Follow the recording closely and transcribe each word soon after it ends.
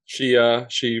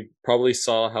She probably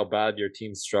saw how bad your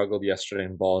team struggled yesterday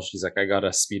in ball. She's like, I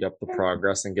gotta speed up the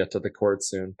progress and get to the court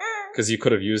soon because you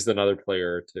could have used another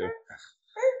player or two.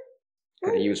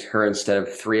 Could have used her instead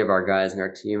of three of our guys in our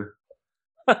team.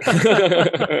 God,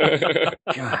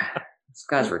 these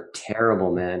guys were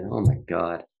terrible, man. Oh my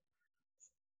god.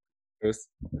 It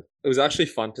was actually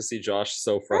fun to see Josh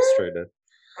so frustrated.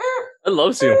 I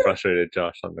love seeing frustrated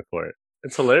Josh on the court.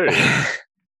 It's hilarious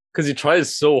because he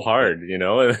tries so hard, and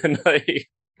then like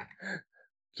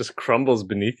just crumbles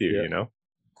beneath you,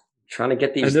 Trying to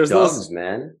get these dubs,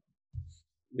 man.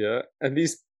 Yeah, and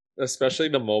these, especially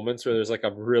the moments where there's like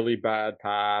a really bad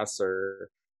pass or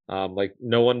like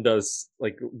no one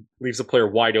leaves a player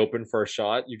wide open for a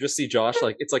shot. You just see Josh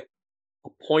like it's like a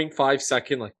 0.5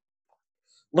 second like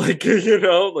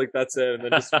that's it, and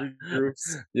then just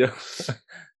regroups. Yeah.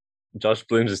 Josh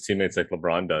blames his teammates like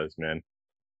LeBron does, man.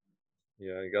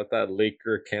 Yeah, you got that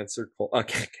Laker cancel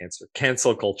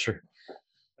culture.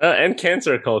 And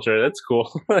cancer culture. That's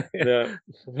cool. Yeah.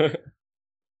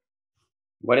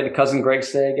 What did cousin Greg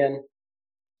say again?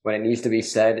 When it needs to be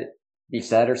said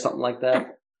or something like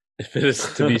that? If it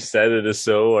is to be said, it is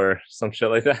so, or some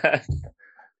shit like that.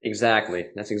 Exactly.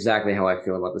 That's exactly how I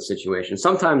feel about the situation.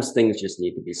 Sometimes things just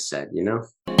need to be said,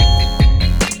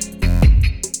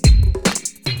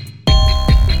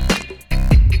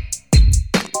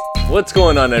 What's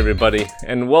going on, everybody?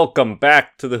 And welcome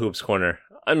back to the Hoops Corner.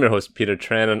 I'm your host, Peter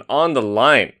Tran, and on the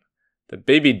line, the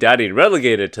baby daddy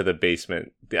relegated to the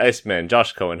basement, the Iceman,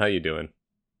 Josh Cohen. How you doing?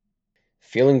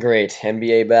 Feeling great.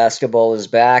 NBA basketball is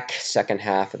back. Second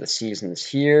half of the season is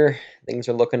here. Things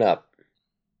are looking up.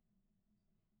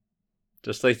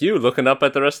 Just like you, looking up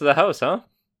at the rest of the house, huh?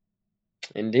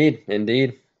 Indeed.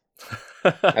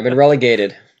 I've been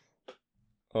relegated.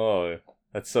 Oh,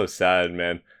 that's so sad,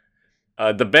 man.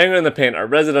 The banger in the paint, our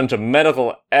residential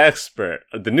medical expert,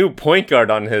 the new point guard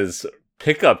on his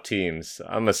pickup teams,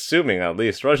 I'm assuming at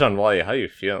least. Rajan Walia, how you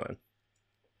feeling?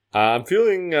 I'm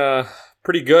feeling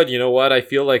pretty good. You know what? I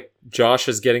feel like Josh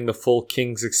is getting the full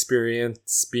Kings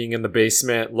experience, being in the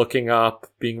basement, looking up,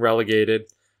 being relegated.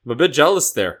 I'm a bit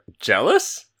jealous there.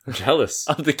 Jealous? I'm jealous.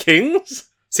 Of the Kings?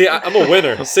 See, I'm a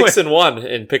winner. 6-1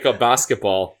 in pickup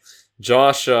basketball.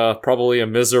 Josh, probably a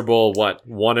miserable,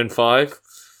 1-5?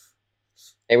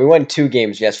 Hey, we won 2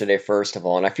 games yesterday, first of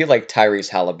all, and I feel like Tyrese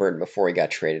Halliburton before he got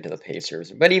traded to the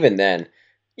Pacers. But even then,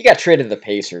 you got traded to the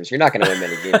Pacers. You're not going to win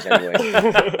many games anyway.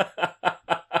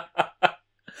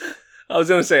 I was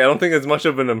going to say, I don't think it's much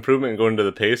of an improvement going to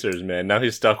the Pacers, man. Now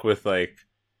he's stuck with, like...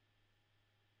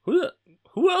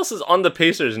 Who else is on the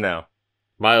Pacers now?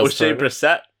 Miles O'Shea Turner.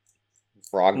 Brissett?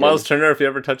 Brogdon. Miles Turner, if he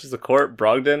ever touches the court.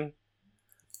 Brogdon.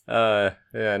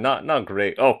 Yeah, not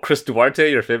great. Oh, Chris Duarte,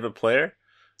 your favorite player?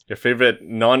 Your favorite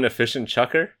non-efficient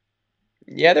chucker?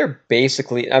 Yeah, they're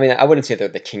basically... I mean, I wouldn't say they're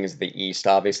the Kings of the East,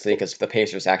 obviously, because the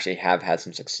Pacers actually have had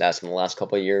some success in the last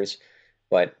couple of years.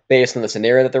 But based on the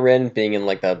scenario that they're in, being in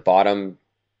like the bottom,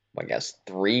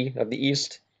 3 of the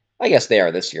East, I guess they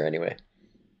are this year anyway.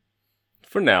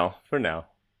 For now.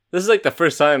 This is like the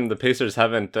first time the Pacers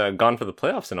haven't gone for the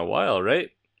playoffs in a while,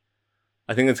 right?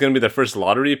 I think it's going to be their first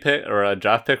lottery pick or a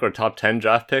draft pick or top 10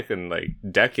 draft pick in like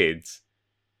decades.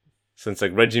 Since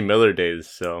like Reggie Miller days,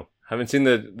 so haven't seen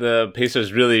the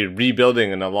Pacers really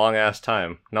rebuilding in a long ass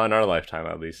time. Not in our lifetime,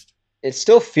 at least. It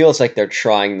still feels like they're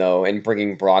trying though, and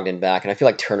bringing Brogdon back, and I feel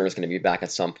like Turner is going to be back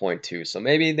at some point too. So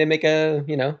maybe they make a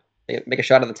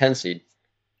shot at the 10 seed.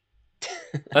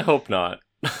 I hope not.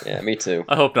 Yeah, me too.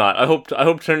 I hope not. I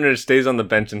hope Turner stays on the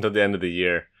bench until the end of the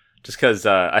year, just because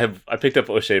I picked up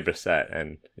O'Shea Brissett,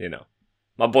 and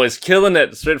my boy's killing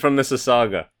it straight from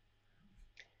Mississauga.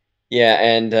 Yeah,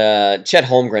 and Chet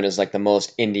Holmgren is like the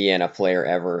most Indiana player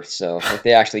ever. So if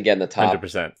they actually get in the top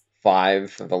 100%.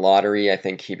 5 of the lottery, I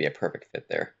think he'd be a perfect fit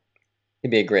there.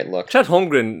 He'd be a great look. Chet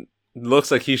Holmgren looks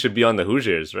like he should be on the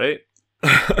Hoosiers, right?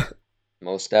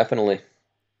 Most definitely.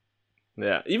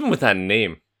 Yeah, even with that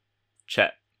name,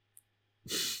 Chet.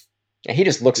 Yeah, he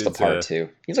just looks the part too.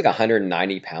 He's like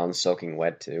 190 pounds soaking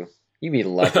wet too. He'd be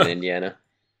loved in Indiana.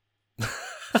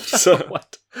 So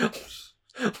what?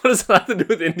 What does that have to do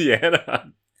with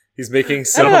Indiana? He's making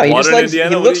I don't know. Indiana.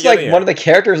 He looks like one of the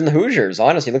characters in the Hoosiers.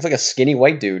 Honestly, he looks like a skinny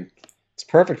white dude. It's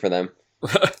perfect for them.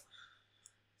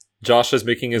 Josh is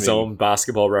making his own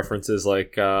basketball references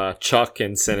like Chuck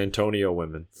and San Antonio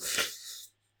women.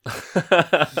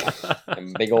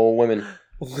 And big old women.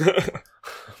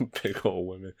 Big old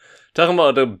women. Talking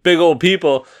about the big old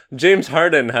people, James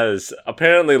Harden has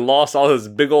apparently lost all his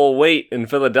big old weight in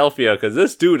Philadelphia because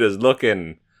this dude is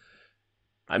looking...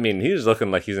 I mean, he's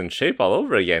looking like he's in shape all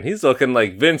over again. He's looking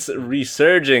like Vince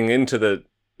resurging into the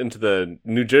into the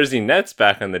New Jersey Nets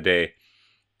back in the day.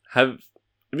 Have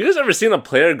you guys ever seen a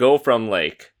player go from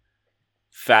like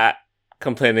fat,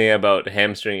 complaining about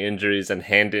hamstring injuries and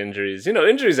hand injuries,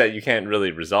 injuries that you can't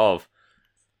really resolve,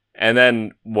 and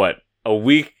then a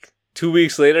week, 2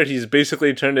 weeks later, he's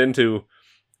basically turned into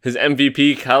his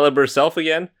MVP caliber self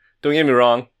again? Don't get me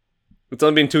wrong, it's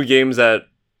only been 2 games that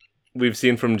we've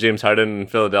seen from James Harden in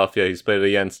Philadelphia. He's played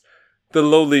against the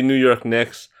lowly New York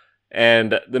Knicks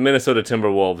and the Minnesota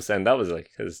Timberwolves, and that was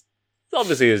like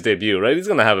obviously his debut, right? He's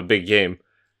gonna have a big game.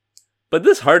 But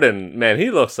this Harden, man, he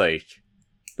looks like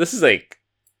this is like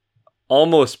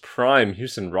almost prime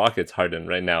Houston Rockets Harden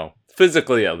right now,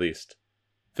 physically at least.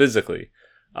 Physically,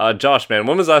 Josh, man,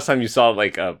 when was the last time you saw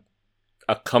like a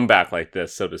comeback like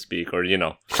this, so to speak, or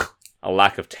a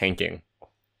lack of tanking?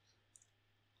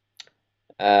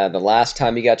 The last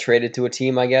time he got traded to a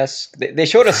team, I guess. They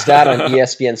showed a stat on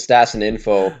ESPN Stats and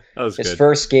Info. His good.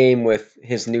 First game with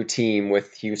his new team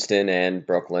with Houston and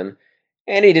Brooklyn.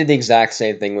 And he did the exact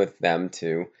same thing with them,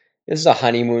 too. This is a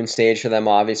honeymoon stage for them,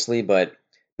 obviously. But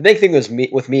the big thing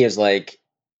with me is, like,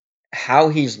 how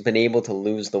he's been able to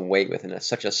lose the weight within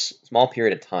such a small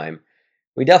period of time.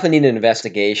 We definitely need an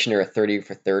investigation or a 30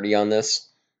 for 30 on this.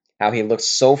 How he looks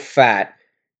so fat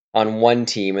on one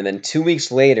team, and then 2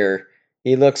 weeks later,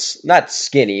 he looks not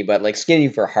skinny, but like skinny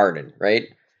for Harden, right?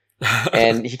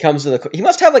 And he comes to he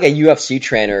must have like a UFC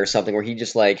trainer or something where he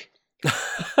just like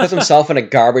puts himself in a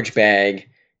garbage bag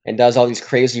and does all these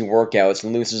crazy workouts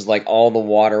and loses like all the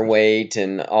water weight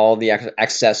and all the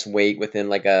excess weight within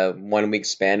like a 1 week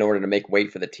span in order to make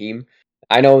weight for the team.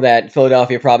 I know that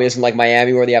Philadelphia probably isn't like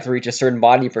Miami where they have to reach a certain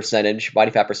body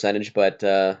fat percentage, but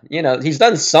he's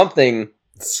done something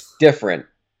different.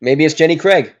 Maybe it's Jenny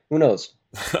Craig. Who knows?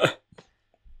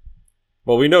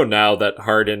 Well, we know now that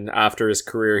Harden, after his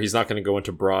career, he's not going to go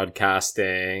into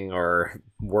broadcasting or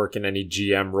work in any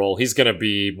GM role. He's going to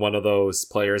be one of those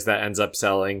players that ends up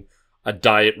selling a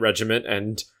diet regimen.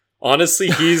 And honestly,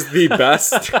 he's the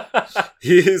best.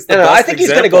 He's the best I think he's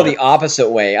going to example. go the opposite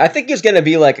way. I think he's going to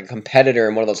be like a competitor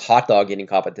in one of those hot dog eating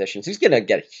competitions. He's going to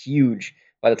get huge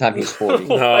by the time he's 40.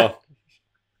 No.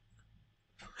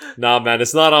 Nah, man,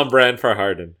 it's not on brand for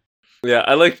Harden. Yeah,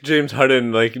 I like James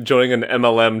Harden like joining an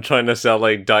MLM trying to sell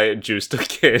like diet juice to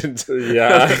kids.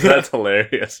 Yeah. That's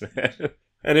hilarious, man.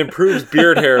 And improves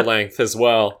beard hair length as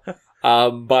well.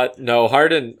 But no,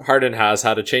 Harden has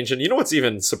had a change. And you know what's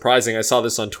even surprising? I saw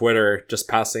this on Twitter, just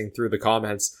passing through the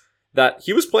comments, that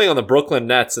he was playing on the Brooklyn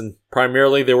Nets and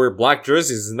primarily they were black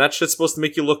jerseys, and that shit's supposed to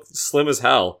make you look slim as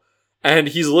hell. And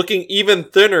he's looking even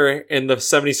thinner in the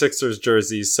 76ers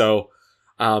jerseys. So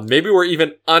maybe we're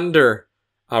even under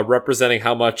representing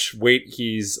how much weight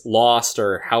he's lost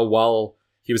or how well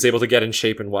he was able to get in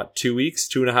shape in 2 weeks,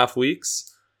 2.5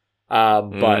 weeks.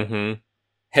 But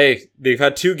hey, they've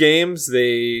had 2 games.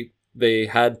 They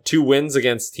had 2 wins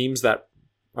against teams that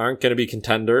aren't going to be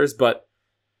contenders. But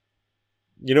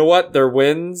you know what? They're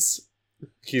wins.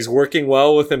 He's working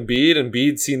well with Embiid.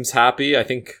 Embiid seems happy. I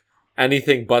think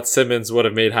anything but Simmons would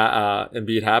have made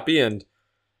Embiid happy. And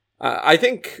I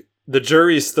think the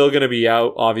jury's still going to be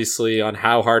out, obviously, on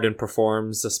how Harden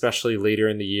performs, especially later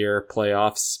in the year,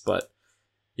 playoffs. But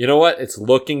you know what? It's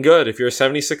looking good. If you're a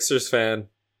 76ers fan,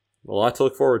 a lot to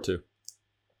look forward to.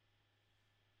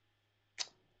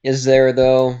 Is there,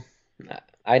 though?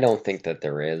 I don't think that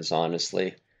there is,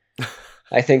 honestly.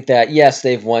 I think that, yes,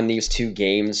 they've won these 2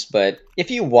 games, but if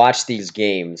you watch these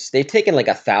games, they've taken like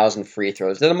 1,000 free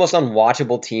throws. They're the most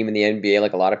unwatchable team in the NBA,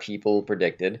 like a lot of people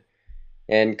predicted.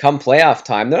 And come playoff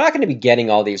time, they're not going to be getting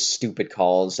all these stupid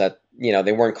calls that,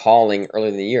 they weren't calling earlier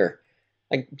in the year.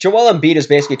 Like, Joel Embiid has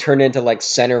basically turned into, like,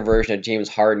 center version of James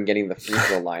Harden getting the free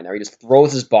throw line. Now he just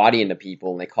throws his body into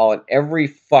people, and they call it every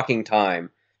fucking time.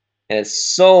 And it's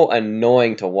so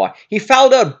annoying to watch. He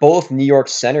fouled out both New York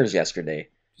centers yesterday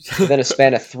within a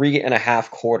span of 3.5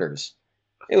 quarters.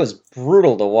 It was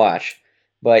brutal to watch.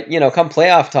 But, come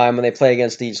playoff time when they play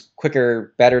against these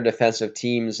quicker, better defensive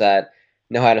teams that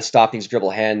know how to stop these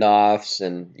dribble handoffs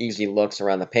and easy looks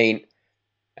around the paint,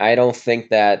 I don't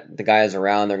think that the guys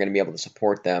around are going to be able to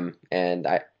support them. And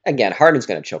Harden's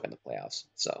going to choke in the playoffs.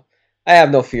 So I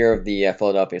have no fear of the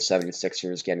Philadelphia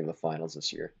 76ers getting the finals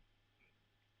this year.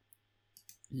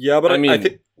 Yeah, but I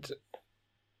think...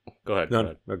 Go ahead.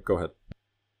 No, go ahead.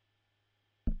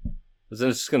 I was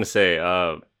just going to say,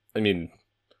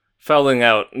 fouling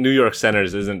out New York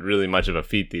centers isn't really much of a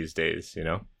feat these days, Who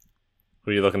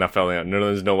are you looking at fouling out?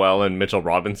 Nerlens Noel and Mitchell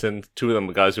Robinson, 2 of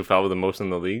them guys who foul the most in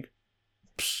the league.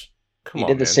 He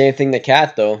did the same thing to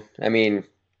Cat, though.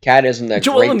 Cat isn't a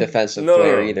great defensive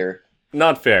player either.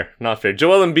 Not fair.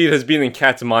 Joel Embiid has been in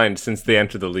Cat's mind since they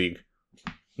entered the league.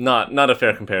 Not a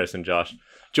fair comparison, Josh.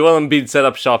 Joel Embiid set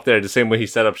up shop there the same way he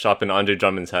set up shop in Andre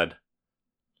Drummond's head.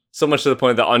 So much to the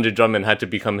point that Andre Drummond had to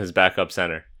become his backup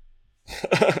center.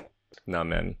 Nah,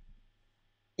 man.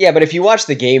 Yeah, but if you watch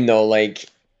the game, though, like,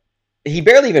 he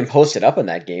barely even posted up in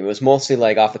that game. It was mostly,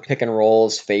 like, off the pick and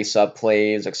rolls, face-up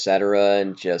plays, etc.,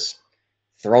 and just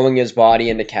throwing his body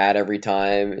into cat every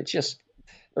time. It's just,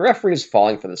 the referees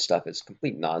falling for this stuff is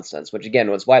complete nonsense, which,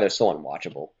 again, was why they're so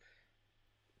unwatchable.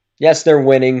 Yes, they're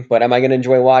winning, but am I going to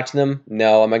enjoy watching them?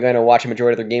 No. Am I going to watch a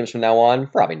majority of their games from now on?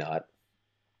 Probably not.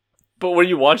 But were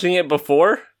you watching it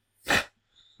before?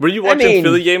 Were you watching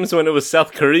Philly games when it was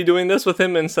Seth Curry doing this with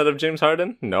him instead of James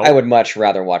Harden? No. I would much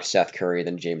rather watch Seth Curry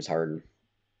than James Harden.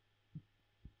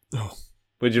 Oh.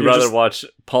 Would you rather watch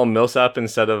Paul Millsap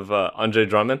instead of Andre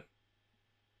Drummond?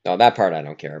 No, that part I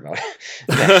don't care about.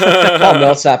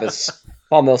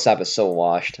 Paul Millsap is so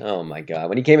washed. Oh my god.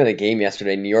 When he came in the game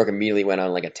yesterday, New York immediately went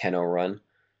on like a 10-0 run.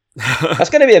 That's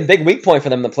going to be a big weak point for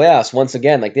them in the playoffs once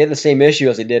again. Like they had the same issue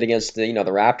as they did against the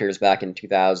Raptors back in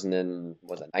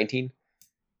 2019.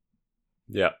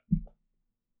 Yeah.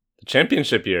 The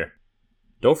championship year.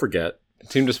 Don't forget. The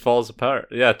team just falls apart.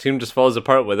 Yeah, team just falls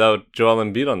apart without Joel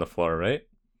Embiid on the floor, right?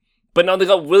 But now they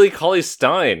got Willie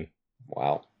Cauley-Stein.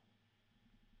 Wow.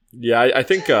 Yeah, I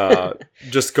think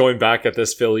just going back at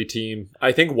this Philly team,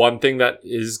 I think one thing that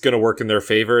is going to work in their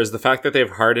favor is the fact that they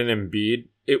have Harden and Embiid.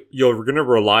 You're going to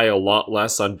rely a lot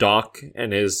less on Doc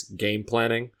and his game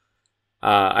planning.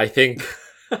 I think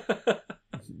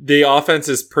the offense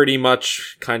is pretty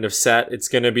much kind of set. It's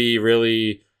going to be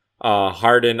really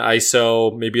Harden,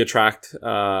 ISO, maybe attract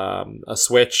a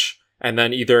switch, and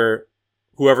then either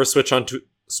whoever switches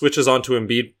onto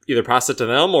Embiid, either pass it to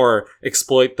them or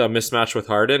exploit the mismatch with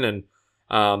Harden. And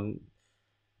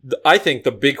I think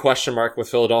the big question mark with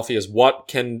Philadelphia is what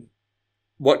kind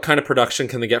of production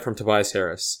can they get from Tobias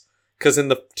Harris? Because in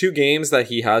the 2 games that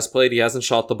he has played, he hasn't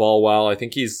shot the ball well. I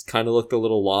think he's kind of looked a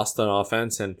little lost on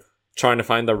offense and trying to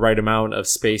find the right amount of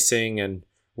spacing and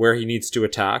where he needs to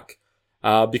attack.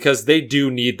 Because they do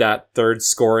need that third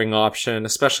scoring option,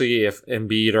 especially if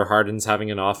Embiid or Harden's having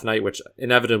an off night, which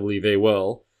inevitably they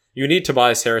will. You need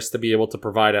Tobias Harris to be able to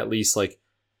provide at least like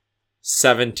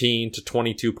 17 to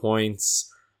 22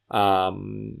 points.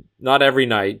 Not every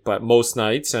night, but most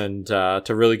nights, and to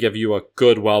really give you a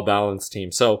good, well-balanced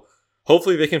team. So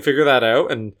hopefully they can figure that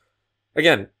out. And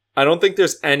again, I don't think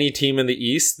there's any team in the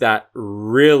East that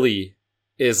really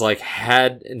is like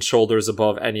head and shoulders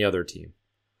above any other team.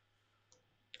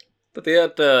 But they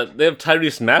have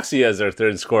Tyrese Maxey as their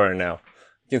third scorer now.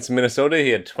 Against Minnesota, he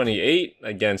had 28.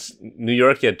 Against New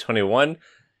York, he had 21.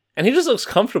 And he just looks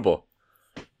comfortable,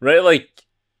 right? Like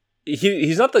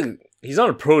he's not a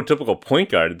prototypical point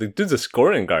guard. The dude's a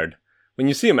scoring guard. When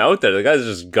you see him out there, the guy's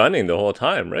just gunning the whole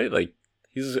time, right? Like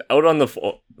he's out on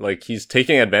he's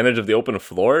taking advantage of the open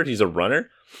floor. He's a runner,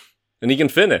 and he can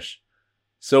finish.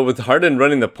 So with Harden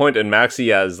running the point and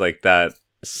Maxey as like that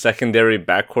secondary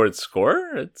backcourt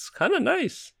scorer, it's kind of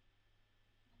nice.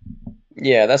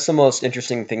 Yeah, that's the most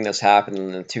interesting thing that's happened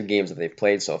in the 2 games that they've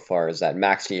played so far is that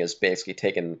Maxey has basically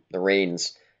taken the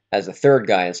reins as the third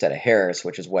guy instead of Harris,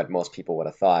 which is what most people would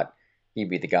have thought. He'd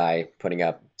be the guy putting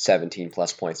up 17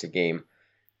 plus points a game.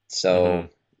 So,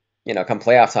 come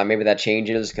playoff time, maybe that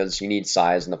changes because you need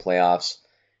size in the playoffs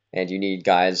and you need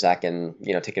guys that can,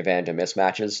 take advantage of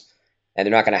mismatches. And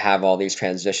they're not going to have all these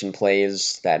transition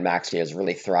plays that Maxey has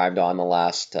really thrived on the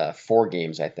last 4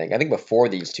 games, I think. I think before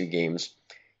these 2 games,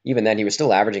 even then, he was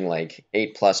still averaging like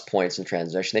 8+ points in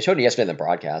transition. They showed it yesterday in the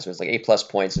broadcast. It was like 8+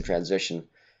 points in transition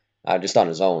just on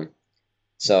his own.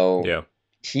 So yeah.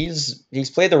 He's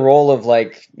played the role of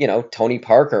like, Tony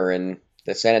Parker in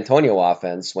the San Antonio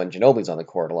offense when Ginobili's on the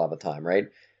court a lot of the time, right?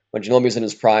 When Ginobili's in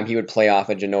his prime, he would play off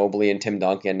of Ginobili and Tim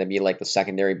Duncan to be like the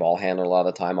secondary ball handler a lot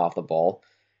of the time off the ball.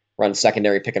 Run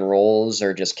secondary pick and rolls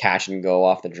or just catch and go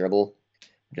off the dribble.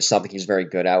 Just something he's very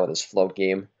good at with his float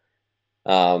game.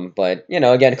 But,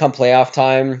 again, come playoff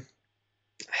time,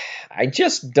 I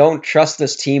just don't trust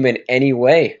this team in any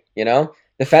way,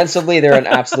 Defensively, they're an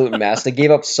absolute mess. They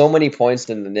gave up so many points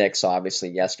to the Knicks, obviously,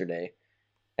 yesterday.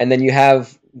 And then you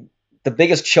have the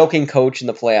biggest choking coach in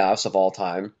the playoffs of all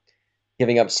time,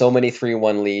 giving up so many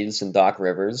 3-1 leads in Doc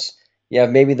Rivers. You have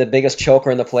maybe the biggest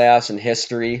choker in the playoffs in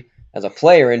history as a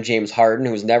player in James Harden,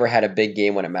 who's never had a big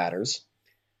game when it matters.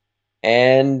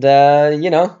 And, you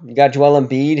got Joel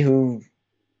Embiid, who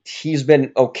he's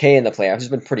been okay in the playoffs. He's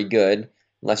been pretty good,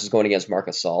 unless he's going against Marc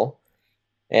Gasol.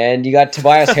 And you got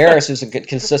Tobias Harris, who's a good,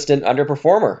 consistent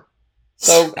underperformer.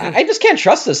 So I just can't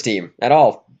trust this team at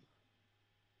all.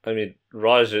 I mean,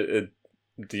 Raj, do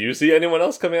you see anyone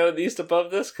else coming out of the East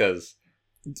above this? Because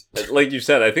Like you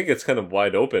said, I think it's kind of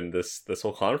wide open, this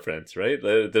whole conference, right?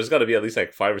 There's got to be at least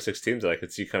like 5 or 6 teams that I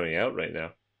could see coming out right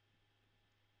now.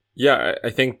 Yeah, I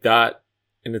think that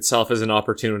in itself is an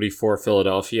opportunity for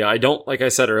Philadelphia. I don't, like I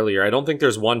said earlier, I don't think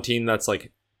there's one team that's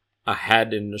like a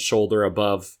head and a shoulder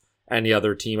above any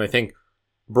other team. I think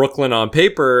Brooklyn on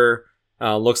paper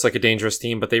looks like a dangerous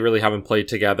team, but they really haven't played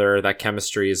together. That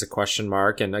chemistry is a question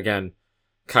mark. And again,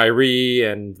 Kyrie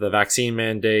and the vaccine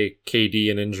mandate, KD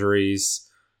and injuries.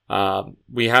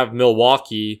 We have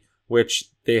Milwaukee, which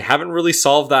they haven't really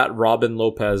solved that Robin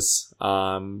Lopez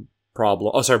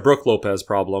problem. Oh, sorry, Brooke Lopez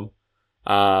problem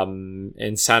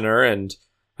in center. And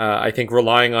I think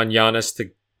relying on Giannis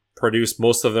to produce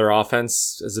most of their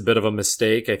offense is a bit of a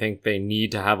mistake. I think they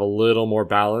need to have a little more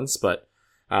balance, but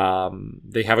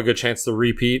they have a good chance to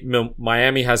repeat.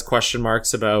 Miami has question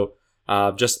marks about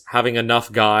just having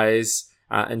enough guys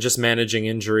and just managing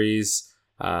injuries.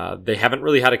 They haven't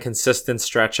really had a consistent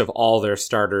stretch of all their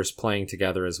starters playing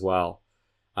together as well.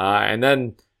 And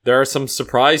then there are some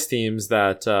surprise teams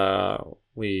that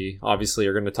we obviously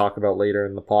are going to talk about later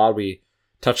in the pod. We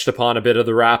touched upon a bit of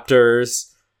the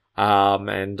Raptors.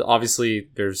 And obviously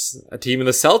there's a team in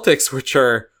the Celtics which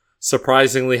are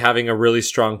surprisingly having a really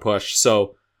strong push.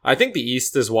 So I think the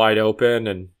East is wide open,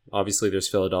 and obviously there's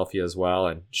Philadelphia as well,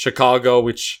 and Chicago,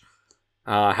 which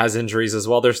has injuries as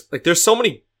well. There's so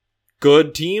many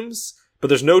good teams, but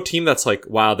there's no team that's like,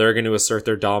 wow, they're going to assert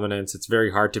their dominance. It's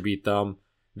very hard to beat them.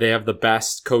 They have the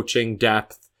best coaching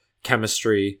depth,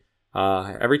 chemistry.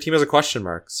 Every team has a question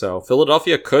mark. So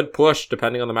Philadelphia could push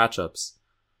depending on the matchups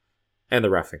and the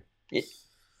reffing.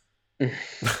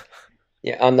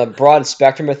 Yeah, on the broad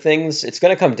spectrum of things, it's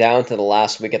going to come down to the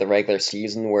last week of the regular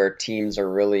season where teams are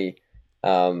really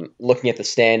looking at the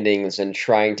standings and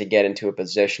trying to get into a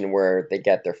position where they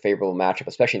get their favorable matchup,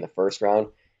 especially in the first round,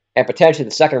 and potentially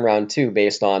the second round too,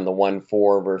 based on the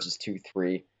 1-4 versus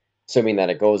 2-3, assuming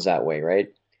that it goes that way,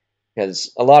 right?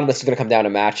 Because a lot of this is going to come down to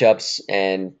matchups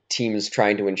and teams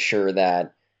trying to ensure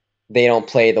that they don't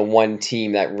play the one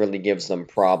team that really gives them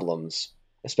problems,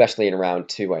 especially in round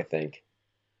 2, I think.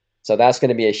 So that's going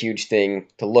to be a huge thing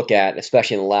to look at,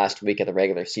 especially in the last week of the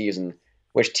regular season,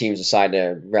 which teams decide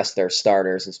to rest their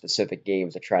starters in specific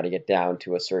games to try to get down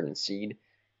to a certain seed.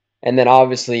 And then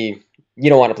obviously, you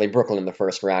don't want to play Brooklyn in the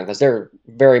first round because they're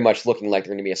very much looking like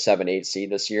they're going to be a 7-8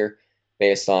 seed this year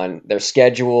based on their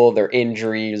schedule, their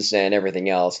injuries, and everything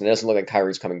else. And it doesn't look like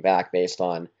Kyrie's coming back based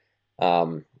on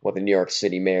what the New York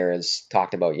City mayor has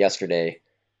talked about yesterday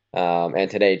and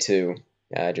today too.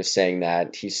 Just saying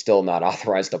that he's still not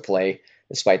authorized to play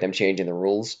despite them changing the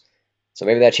rules. So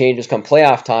maybe that changes come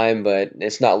playoff time, but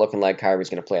it's not looking like Kyrie's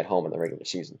going to play at home in the regular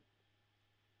season.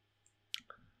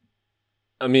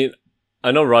 I mean,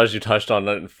 I know, Raj, you touched on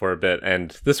it for a bit,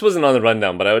 and this wasn't on the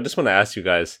rundown, but I just want to ask you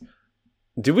guys,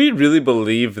 do we really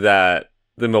believe that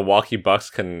the Milwaukee Bucks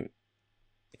can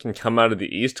come out of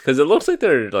the East? Because it looks like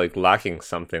they're like lacking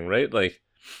something, right? Like,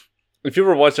 if you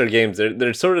ever watch their games,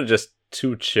 they're sort of just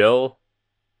too chill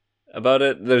about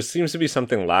it. There seems to be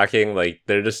something lacking. Like,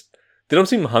 they don't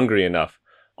seem hungry enough.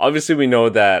 Obviously, we know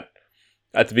that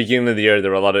at the beginning of the year,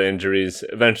 there were a lot of injuries.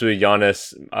 Eventually,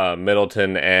 Giannis,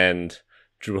 Middleton, and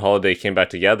Drew Holiday came back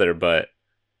together. But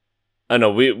I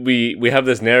know we have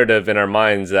this narrative in our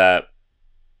minds that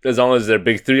as long as their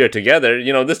big three are together,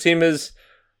 this team is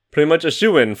pretty much a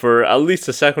shoo-in for at least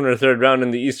a second or third round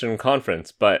in the Eastern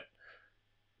Conference. But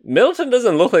Middleton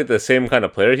doesn't look like the same kind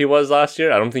of player he was last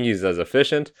year. I don't think he's as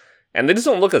efficient. And they just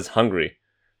don't look as hungry.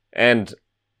 And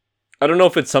I don't know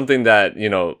if it's something that,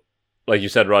 like you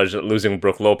said, Raj, losing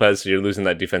Brooke Lopez, so you're losing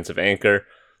that defensive anchor.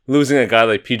 Losing a guy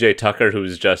like PJ Tucker,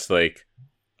 who's just like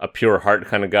a pure heart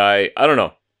kind of guy. I don't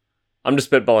know. I'm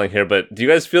just spitballing here, but do you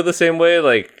guys feel the same way?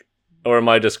 Like, or am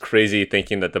I just crazy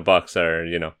thinking that the Bucks are,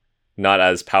 not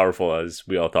as powerful as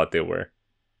we all thought they were?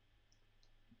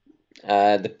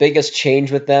 The biggest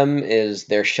change with them is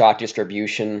their shot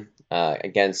distribution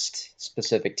against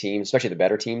specific teams, especially the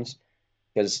better teams.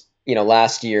 Because,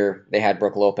 last year they had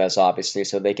Brooke Lopez, obviously,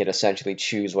 so they could essentially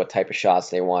choose what type of shots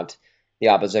they want the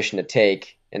opposition to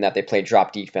take, and that they play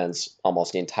drop defense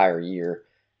almost the entire year.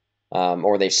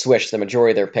 Or they switch the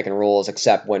majority of their pick and rolls,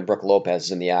 except when Brooke Lopez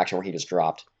is in the action where he just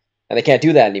dropped. And they can't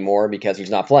do that anymore because he's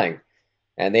not playing.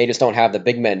 And they just don't have the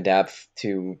big men depth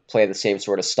to play the same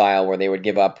sort of style where they would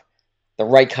give up the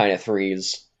right kind of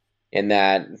threes, in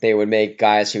that they would make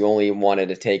guys who only wanted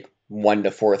to take 1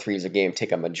 to 4 threes a game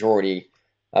take a majority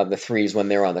of the threes when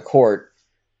they're on the court.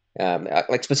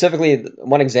 Like specifically,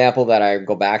 one example that I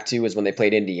go back to is when they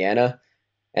played Indiana,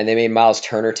 and they made Miles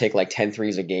Turner take like 10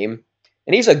 threes a game.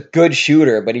 And he's a good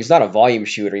shooter, but he's not a volume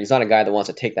shooter. He's not a guy that wants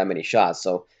to take that many shots.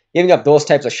 So giving up those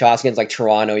types of shots against like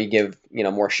Toronto, you give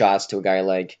more shots to a guy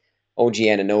like OG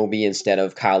Anunoby instead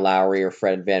of Kyle Lowry or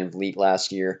Fred VanVleet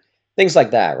last year. Things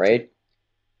like that, right?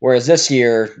 Whereas this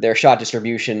year, their shot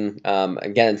distribution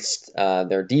against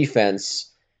their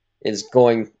defense is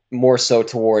going more so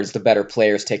towards the better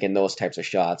players taking those types of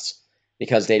shots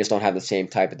because they just don't have the same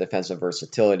type of defensive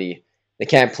versatility. They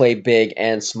can't play big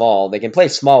and small. They can play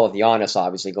small with Giannis,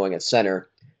 obviously, going at center,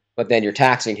 but then you're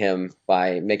taxing him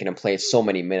by making him play so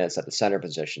many minutes at the center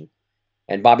position.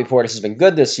 And Bobby Portis has been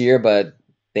good this year, but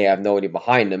they have nobody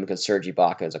behind him because Serge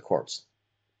Ibaka is a corpse.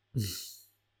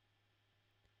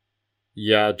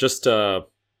 Yeah, just to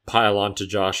pile on to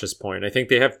Josh's point, I think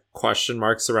they have question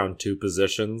marks around two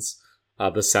positions,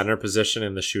 the center position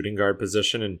and the shooting guard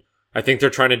position. And I think they're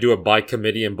trying to do it by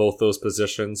committee in both those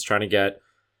positions, trying to get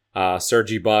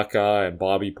Serge Ibaka and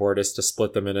Bobby Portis to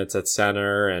split the minutes at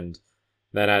center, and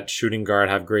then at shooting guard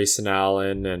have Grayson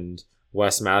Allen and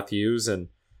Wes Matthews. And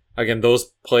again,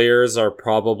 those players are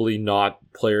probably not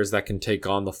players that can take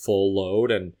on the full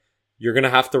load, and you're going to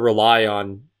have to rely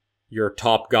on your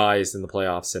top guys in the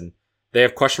playoffs, and they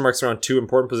have question marks around two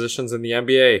important positions in the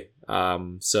NBA.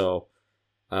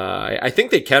 I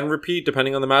think they can repeat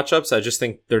depending on the matchups. I just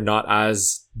think they're not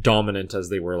as dominant as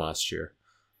they were last year.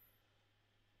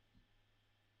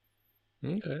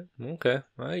 Okay.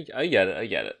 I get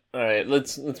it. All right,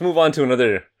 let's move on to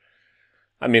another.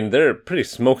 I mean, they're a pretty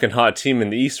smoking hot team in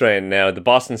the East right now. The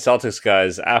Boston Celtics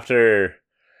guys, after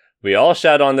we all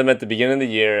shat on them at the beginning of the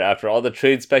year, after all the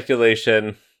trade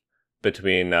speculation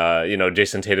between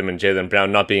Jason Tatum and Jaylen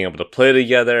Brown not being able to play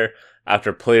together,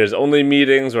 after players only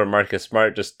meetings where Marcus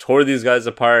Smart just tore these guys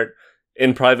apart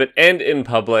in private and in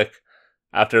public,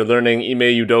 after learning Ime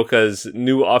Udoka's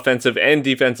new offensive and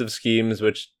defensive schemes,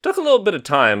 which took a little bit of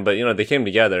time, but they came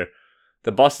together.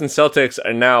 The Boston Celtics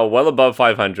are now well above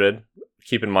 500.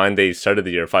 Keep in mind they started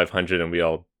the year 500 and we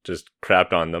all just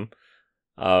crapped on them.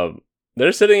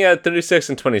 They're sitting at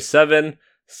 36-27,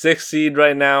 6th seed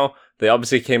right now. They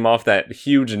obviously came off that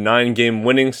huge 9-game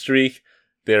winning streak.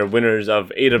 They're winners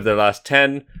of 8 of their last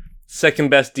 10. Second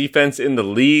best defense in the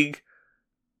league.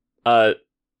 I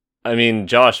mean,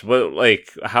 Josh,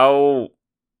 how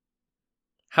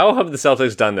have the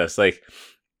Celtics done this?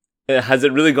 Has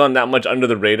it really gone that much under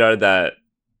the radar that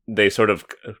they sort of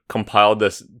compiled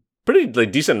this pretty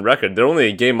decent record? They're only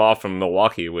a game off from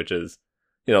Milwaukee, which is,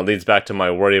 leads back to my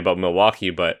worry about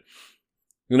Milwaukee, but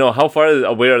how far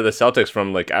away are the Celtics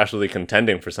from actually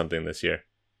contending for something this year?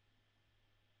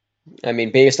 I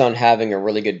mean, based on having a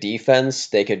really good defense,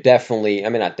 they could definitely,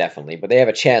 not definitely, but they have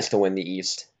a chance to win the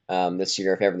East this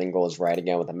year if everything goes right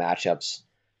again with the matchups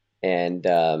and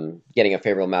getting a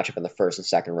favorable matchup in the first and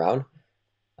second round.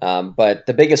 But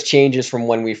the biggest changes from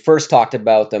when we first talked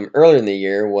about them earlier in the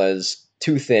year was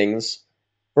two things.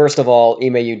 First of all,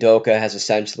 Ime Udoka has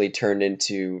essentially turned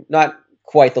into not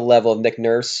quite the level of Nick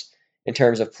Nurse in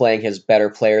terms of playing his better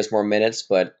players more minutes,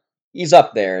 but he's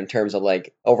up there in terms of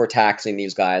overtaxing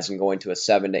these guys and going to a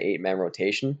 7 to 8 man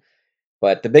rotation.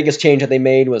 But the biggest change that they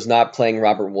made was not playing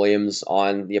Robert Williams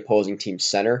on the opposing team's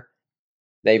center.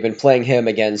 They've been playing him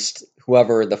against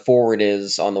whoever the forward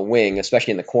is on the wing,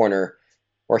 especially in the corner,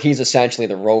 where he's essentially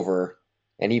the rover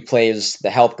and he plays the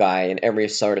help guy in every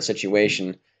sort of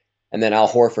situation. And then Al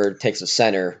Horford takes the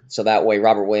center, so that way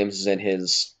Robert Williams is in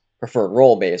his preferred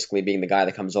role, basically being the guy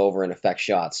that comes over and affects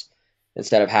shots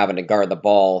instead of having to guard the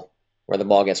ball where the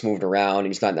ball gets moved around and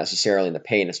he's not necessarily in the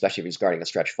paint, especially if he's guarding a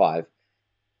stretch 5.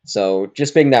 So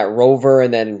just being that rover,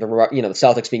 and then the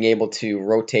Celtics being able to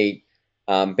rotate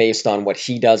based on what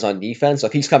he does on defense. So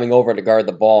if he's coming over to guard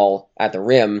the ball at the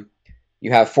rim,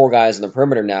 you have 4 guys in the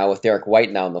perimeter now with Derek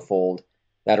White now in the fold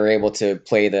that are able to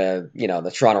play the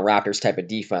Toronto Raptors type of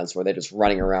defense where they're just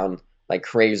running around like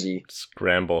crazy.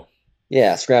 Scramble.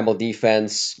 Yeah, scramble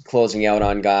defense, closing out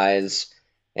on guys.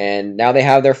 And now they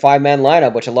have their 5-man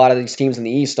lineup, which a lot of these teams in the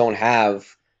East don't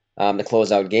have to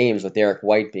close out games, with Derek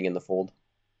White being in the fold.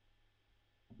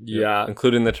 Yeah.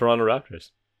 Including the Toronto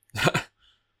Raptors.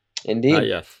 Indeed.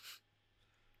 Yeah.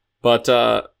 But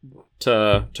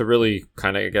to really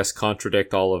kind of, I guess,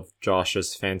 contradict all of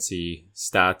Josh's fancy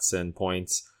stats and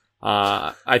points,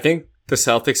 I think the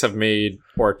Celtics have made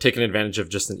or taken advantage of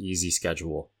just an easy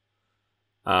schedule.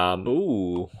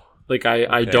 Ooh.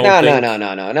 I don't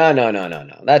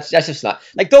No. That's just not,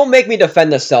 don't make me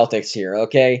defend the Celtics here,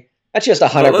 okay? That's just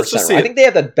 100%. I think they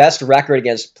have the best record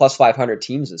against plus 500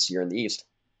 teams this year in the East.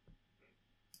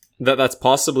 That's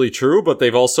possibly true, but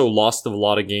they've also lost a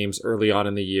lot of games early on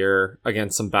in the year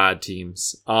against some bad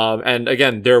teams. And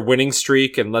again, their winning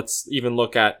streak, and let's even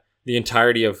look at the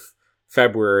entirety of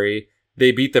February.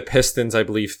 They beat the Pistons, I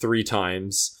believe, 3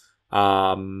 times.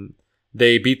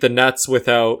 They beat the Nets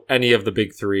without any of the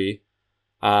big three.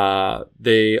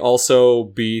 They also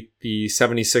beat the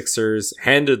 76ers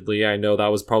handedly. I know that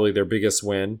was probably their biggest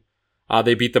win.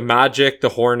 They beat the Magic, the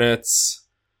Hornets,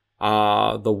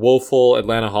 the woeful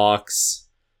Atlanta Hawks,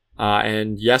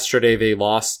 and yesterday they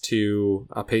lost to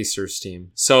a Pacers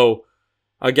team. So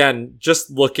again,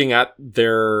 just looking at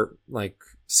their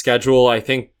schedule, I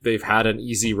think they've had an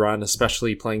easy run,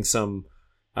 especially playing some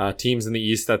teams in the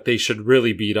East that they should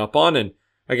really beat up on. And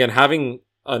again, having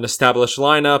an established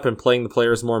lineup and playing the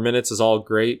players more minutes is all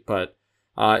great, but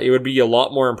it would be a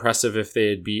lot more impressive if they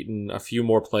had beaten a few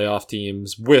more playoff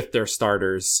teams with their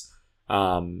starters,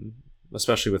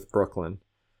 especially with Brooklyn.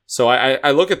 So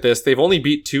I look at this, they've only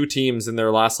beat 2 teams in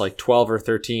their last 12 or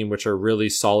 13, which are really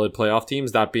solid playoff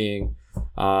teams, that being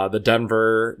the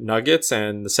Denver Nuggets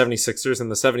and the 76ers.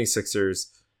 And the 76ers,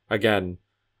 again,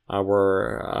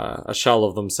 were a shell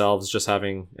of themselves, just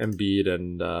having Embiid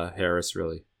and Harris,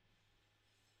 really.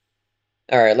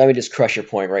 All right, let me just crush your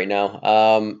point right now.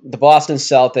 The Boston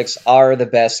Celtics are the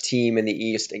best team in the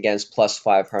East against plus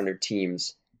 500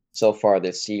 teams so far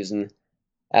this season.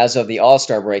 As of the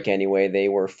All-Star break anyway, they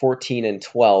were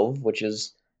 14-12, which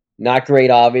is not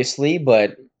great, obviously,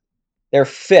 but they're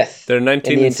 5th. They're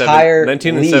 19 in the and entire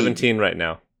 19 league. and 17 right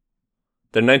now.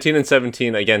 They're 19 and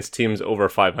 17 against teams over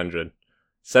 500.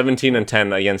 17 and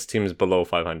 10 against teams below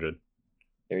 500.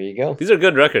 There you go. These are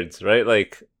good records, right?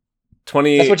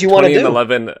 20, That's what you want to 20 and do.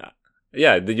 11.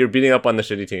 Yeah, you're beating up on the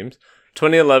shitty teams.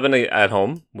 20-11 at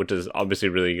home, which is obviously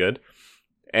really good.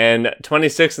 And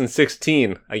 26 and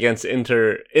 16 against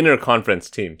inter-conference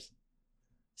teams.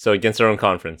 So against their own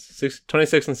conference.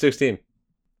 26 and 16.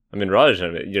 I mean, Raj,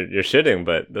 you're shitting,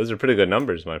 but those are pretty good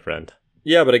numbers, my friend.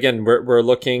 Yeah, but again, we're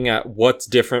looking at what's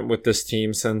different with this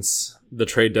team since the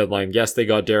trade deadline. Yes, they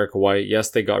got Derek White. Yes,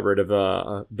 they got rid of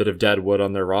a bit of dead wood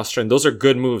on their roster, and those are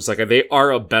good moves. They are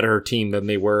a better team than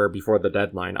they were before the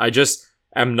deadline. I just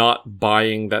am not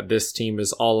buying that this team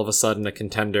is all of a sudden a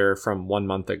contender from 1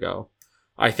 month ago.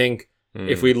 I think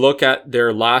if we look at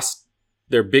their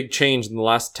big change in the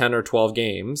last 10 or 12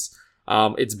 games,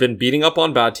 it's been beating up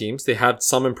on bad teams. They had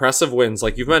some impressive wins.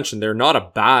 Like you've mentioned, they're not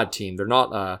a bad team. They're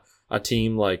not a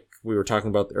team like we were talking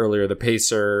about earlier, the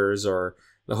Pacers or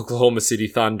the Oklahoma City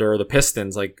Thunder or the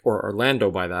Pistons, or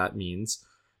Orlando by that means.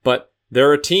 But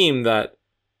they're a team that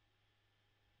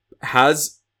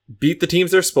has beat the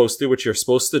teams they're supposed to, which you're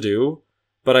supposed to do.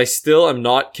 But I still am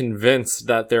not convinced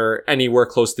that they're anywhere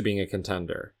close to being a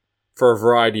contender for a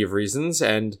variety of reasons.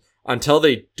 And until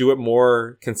they do it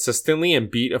more consistently and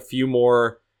beat a few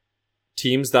more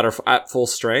teams that are at full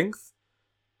strength,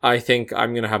 I think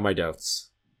I'm going to have my doubts.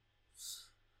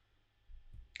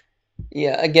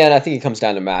 Yeah, again, I think it comes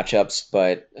down to matchups,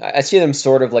 but I see them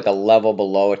sort of like a level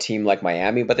below a team like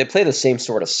Miami, but they play the same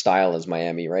sort of style as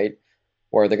Miami, right?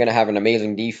 Where they're going to have an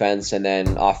amazing defense, and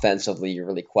then offensively, you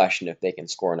really question if they can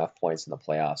score enough points in the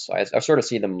playoffs. So I sort of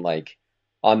see them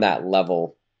on that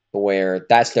level where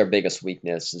that's their biggest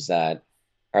weakness, is that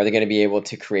are they going to be able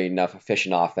to create enough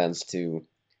efficient offense to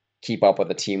keep up with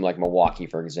a team like Milwaukee,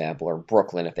 for example, or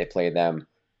Brooklyn if they play them?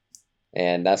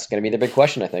 And that's going to be the big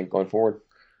question, I think, going forward.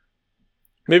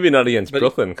 Maybe not against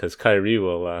Brooklyn, because Kyrie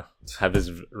will have his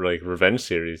revenge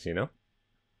series,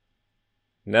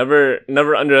 Never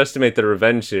underestimate the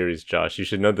revenge series, Josh. You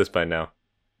should know this by now.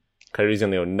 Kyrie's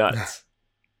gonna go nuts.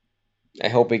 I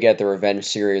hope we get the revenge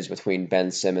series between Ben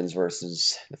Simmons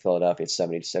versus the Philadelphia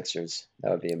 76ers.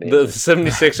 That would be amazing. The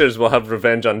 76ers will have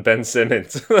revenge on Ben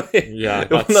Simmons. Yeah,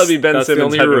 it will not be Ben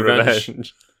Simmons having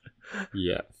revenge.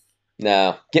 Yeah.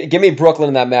 No. Give me Brooklyn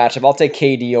in that matchup. I'll take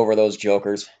KD over those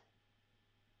jokers.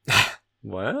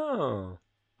 Wow.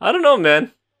 I don't know,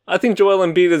 man. I think Joel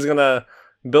Embiid is gonna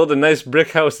build a nice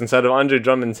brick house inside of Andre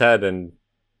Drummond's head and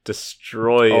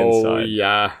destroy inside. Oh,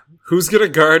 yeah. Who's going to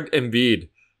guard Embiid?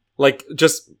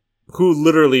 Just who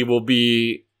literally will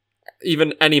be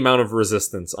even any amount of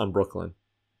resistance on Brooklyn?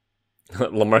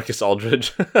 LaMarcus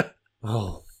Aldridge.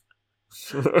 Oh.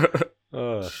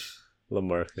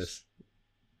 LaMarcus.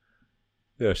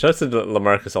 Yeah, shouts to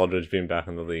LaMarcus Aldridge being back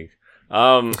in the league.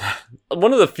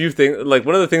 One of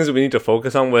the things that we need to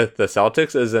focus on with the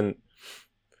Celtics isn't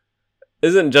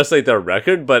just their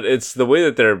record, but it's the way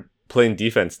that they're playing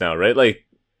defense now, right?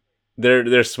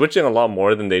 They're switching a lot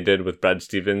more than they did with Brad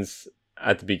Stevens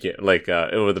at the beginning,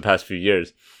 over the past few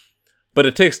years. But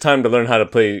it takes time to learn how to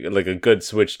play a good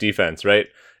switch defense, right?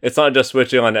 It's not just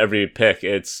switching on every pick.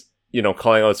 It's,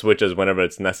 calling out switches whenever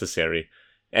it's necessary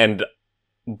and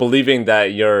believing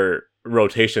that your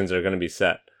rotations are going to be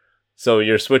set. So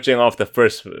you're switching off the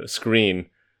first screen,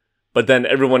 but then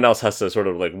everyone else has to sort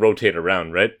of rotate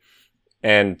around, right?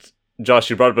 And Josh,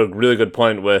 you brought up a really good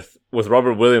point with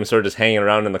Robert Williams sort of just hanging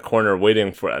around in the corner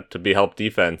waiting for it to be help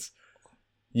defense.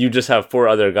 You just have 4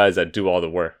 other guys that do all the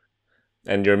work.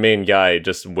 And your main guy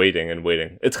just waiting and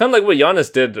waiting. It's kind of like what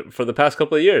Giannis did for the past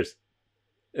couple of years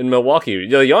in Milwaukee. You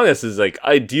know, Giannis is like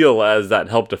ideal as that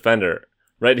help defender,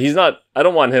 right? He's not, I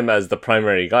don't want him as the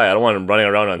primary guy. I don't want him running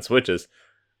around on switches.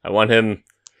 I want him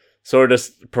sort of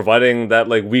just providing that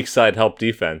like weak side help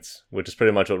defense, which is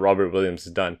pretty much what Robert Williams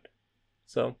has done.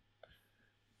 So,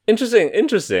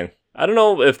 interesting. I don't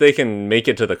know if they can make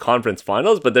it to the conference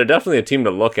finals, but they're definitely a team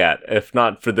to look at. If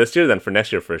not for this year, then for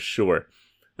next year for sure.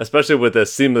 Especially with the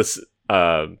seamless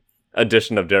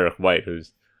addition of Derek White,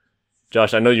 who's...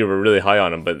 Josh, I know you were really high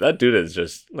on him, but that dude has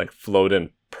just like flowed in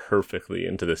perfectly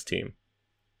into this team.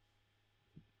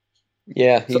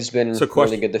 Yeah, he's been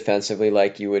really good defensively,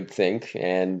 like you would think.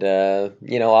 And,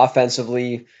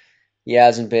 offensively, he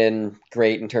hasn't been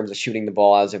great in terms of shooting the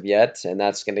ball as of yet. And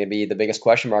that's going to be the biggest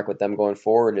question mark with them going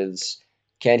forward is,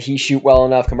 can he shoot well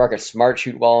enough? Can Marcus Smart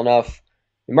shoot well enough?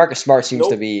 Marcus Smart seems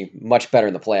to be much better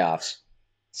in the playoffs.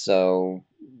 So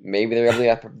maybe they're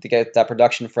able to get that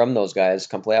production from those guys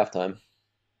come playoff time.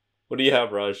 What do you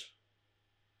have, Raj?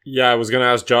 Yeah, I was going to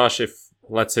ask Josh if,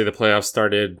 let's say, the playoffs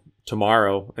started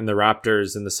tomorrow and the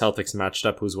Raptors and the Celtics matched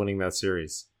up, who's winning that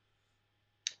series?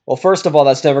 Well, first of all,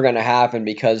 that's never going to happen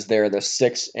because they're the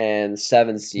 6 and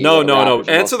 7 seed. No.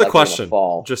 Answer the question.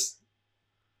 Just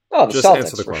Celtics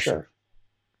answer the question. Sure.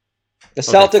 The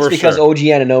Celtics because OG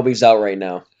Anunoby's out right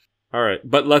now. All right,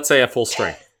 but let's say at full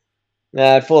strength.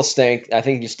 At full strength, I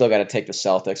think you still got to take the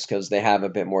Celtics because they have a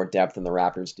bit more depth than the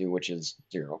Raptors do, which is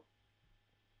 0.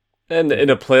 And in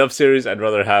a playoff series, I'd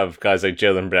rather have guys like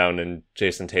Jaylen Brown and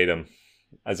Jason Tatum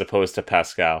as opposed to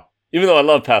Pascal. Even though I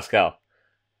love Pascal.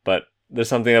 But there's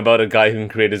something about a guy who can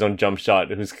create his own jump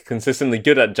shot, who's consistently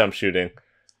good at jump shooting,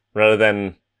 rather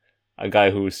than a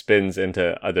guy who spins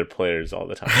into other players all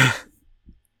the time.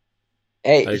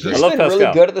 Hey, he's been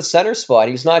really good at the center spot.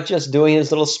 He's not just doing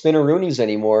his little spinneroonies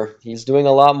anymore. He's doing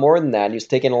a lot more than that. He's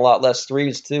taking a lot less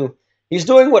threes, too. He's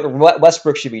doing what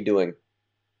Westbrook should be doing.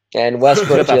 And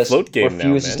Westbrook just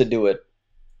refuses to do it.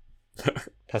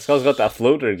 Pascal's got that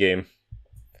floater game.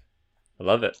 I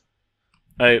love it.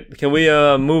 All right, can we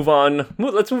move on?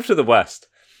 Let's move to the West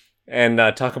and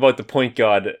talk about the point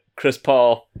guard, Chris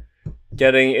Paul,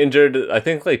 getting injured, I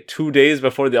think, like 2 days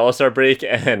before the All-Star break,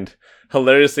 and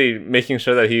hilariously making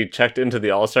sure that he checked into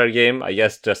the All-Star game, I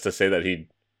guess just to say that he,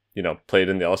 played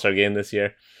in the All-Star game this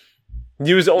year.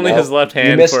 Used only his left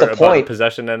hand for about a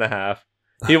possession and a half.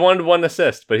 He wanted 1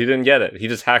 assist, but he didn't get it. He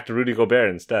just hacked Rudy Gobert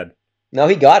instead. No,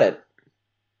 he got it.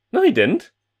 No, he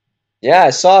didn't. Yeah, I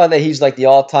saw that he's like the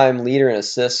all-time leader in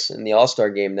assists in the All-Star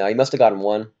game now. He must have gotten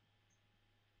 1.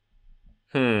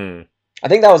 I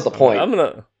think that was the point.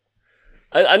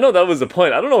 I know that was the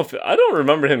point. I don't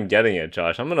remember him getting it,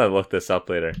 Josh. I'm gonna look this up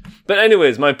later. But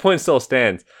anyways, my point still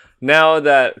stands. Now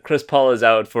that Chris Paul is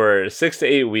out for 6 to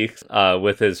 8 weeks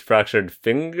with his fractured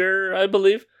finger, I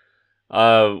believe,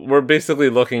 we're basically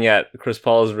looking at Chris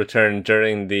Paul's return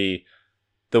during the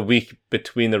week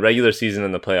between the regular season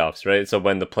and the playoffs, right? So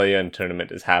when the play-in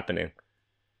tournament is happening.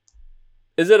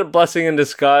 Is it a blessing in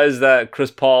disguise that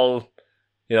Chris Paul,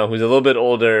 who's a little bit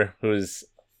older, who's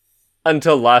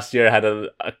until last year had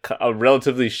a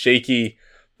relatively shaky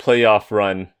playoff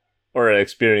run or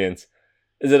experience,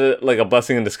 is it like a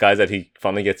blessing in disguise that he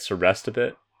finally gets to rest a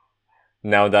bit?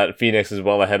 Now that Phoenix is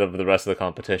well ahead of the rest of the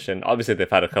competition. Obviously, they've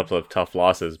had a couple of tough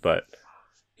losses, but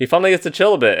he finally gets to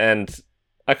chill a bit, and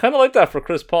I kind of like that for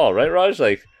Chris Paul, right, Raj?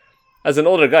 Like, as an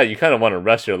older guy, you kind of want to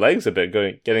rest your legs a bit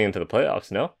getting into the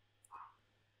playoffs, no?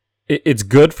 It's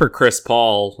good for Chris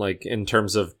Paul, like, in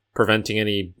terms of preventing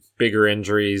any bigger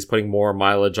injuries, putting more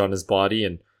mileage on his body,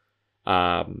 and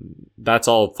that's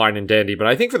all fine and dandy. But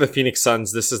I think for the Phoenix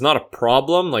Suns, this is not a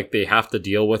problem. Like, they have to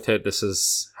deal with it. This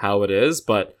is how it is,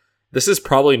 but this is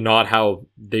probably not how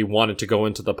they wanted to go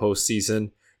into the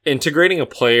postseason. Integrating a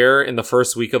player in the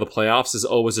first week of the playoffs is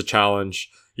always a challenge.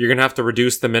 You're going to have to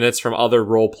reduce the minutes from other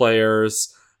role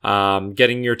players,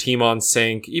 getting your team on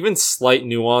sync. Even slight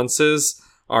nuances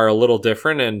are a little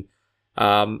different, and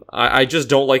I just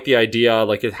don't like the idea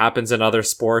like it happens in other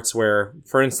sports where,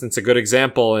 for instance, a good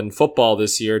example in football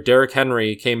this year, Derrick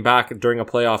Henry came back during a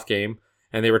playoff game,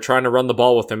 and they were trying to run the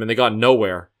ball with him, and they got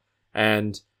nowhere.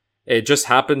 And it just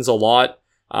happens a lot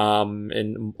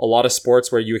in a lot of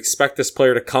sports where you expect this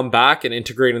player to come back and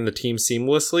integrate in the team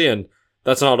seamlessly, and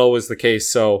that's not always the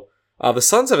case. So the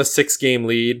Suns have a 6-game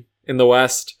lead in the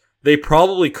West. They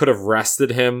probably could have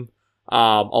rested him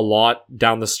a lot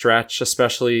down the stretch,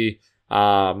 especially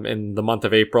in the month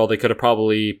of April. They could have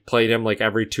probably played him like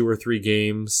every 2 or 3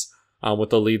 games with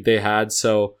the lead they had.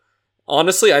 So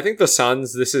honestly, I think the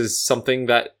Suns, this is something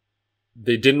that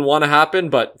they didn't want to happen,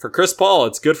 but for Chris Paul,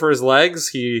 it's good for his legs.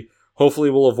 He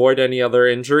hopefully will avoid any other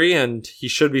injury, and he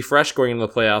should be fresh going into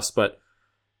the playoffs, but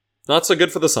not so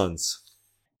good for the Suns.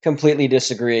 Completely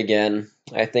disagree again.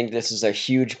 I think this is a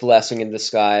huge blessing in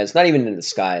disguise. Not even in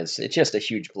disguise. It's just a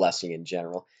huge blessing in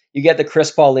general. You get the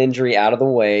Chris Paul injury out of the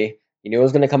way. You knew it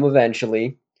was going to come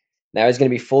eventually. Now he's going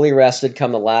to be fully rested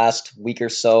come the last week or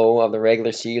so of the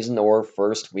regular season or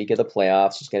first week of the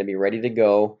playoffs. He's going to be ready to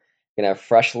go. Going to have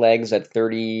fresh legs at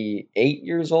 38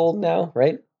 years old now,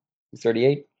 right?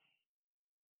 38?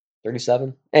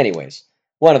 37? Anyways,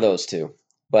 one of those two.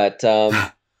 But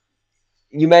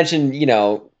you mentioned,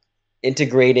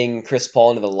 integrating Chris Paul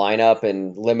into the lineup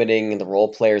and limiting the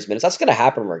role players' minutes. That's going to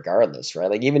happen regardless, right?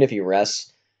 Like, even if he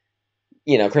rests,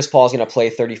 Chris Paul's going to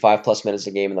play 35 plus minutes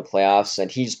a game in the playoffs,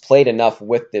 and he's played enough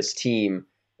with this team.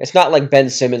 It's not like Ben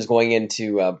Simmons going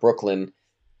into Brooklyn,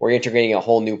 where you're integrating a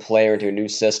whole new player into a new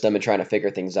system and trying to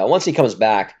figure things out. Once he comes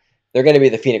back, they're going to be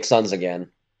the Phoenix Suns again.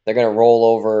 They're going to roll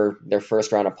over their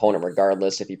first round opponent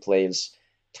regardless if he plays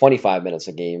 25 minutes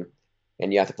a game,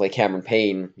 and you have to play Cameron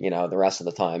Payne, the rest of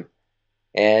the time.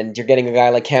 And you're getting a guy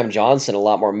like Cam Johnson a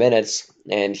lot more minutes,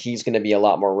 and he's going to be a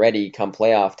lot more ready come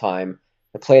playoff time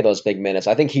to play those big minutes.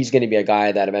 I think he's going to be a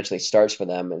guy that eventually starts for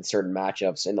them in certain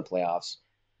matchups in the playoffs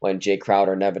when Jay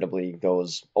Crowder inevitably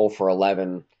goes 0 for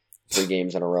 11 3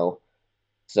 games in a row.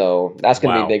 So that's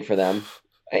going to be big for them.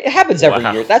 It happens every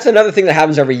year. That's another thing that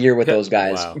happens every year with those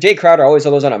guys. Wow. Jay Crowder always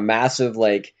goes on a massive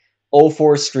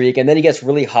 0-4 streak, and then he gets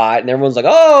really hot, and everyone's like,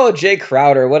 "Oh, Jay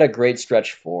Crowder, what a great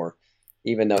stretch 4."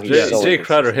 Even though Jay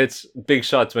Crowder hits big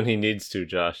shots when he needs to,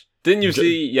 Josh. Didn't you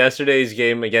see yesterday's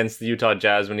game against the Utah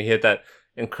Jazz when he hit that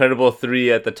incredible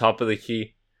 3 at the top of the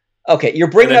key? Okay, you're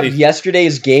bringing up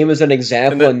yesterday's game as an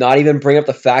example and not even bring up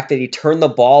the fact that he turned the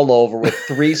ball over with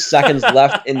 3 seconds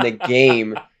left in the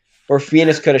game where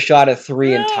Phoenix could have shot a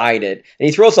 3 and tied it. And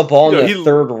he throws the ball in the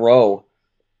third row.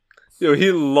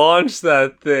 He launched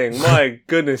that thing. My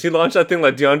goodness. He launched that thing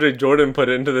like DeAndre Jordan put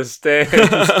it into the stands.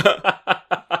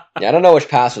 Yeah, I don't know which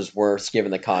pass was worse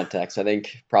given the context. I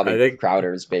think probably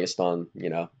Crowder's based on,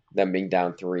 them being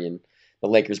down 3 and the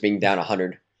Lakers being down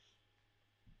 100.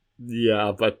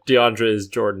 Yeah, but DeAndre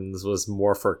Jordan's was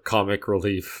more for comic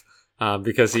relief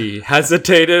because he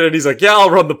hesitated and he's like, yeah,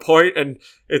 I'll run the point. And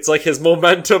it's like his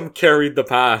momentum carried the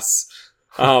pass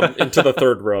into the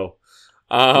third row.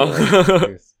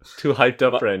 Too hyped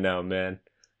up right now, man.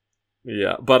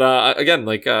 Yeah, but again,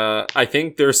 I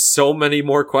think there's so many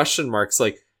more question marks.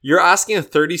 You're asking a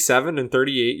 37 and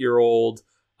 38-year-old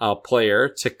player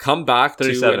to come back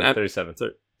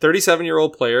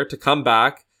 37-year-old player to come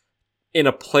back in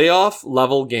a playoff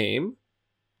level game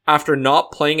after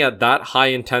not playing at that high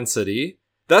intensity.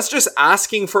 That's just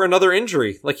asking for another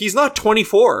injury. He's not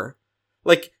 24.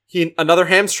 Another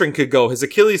hamstring could go. His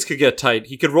Achilles could get tight.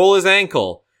 He could roll his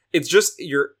ankle. It's just,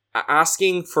 you're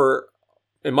asking for,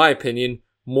 in my opinion,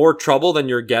 more trouble than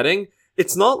you're getting.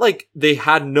 It's not like they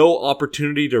had no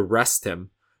opportunity to rest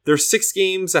him. They're 6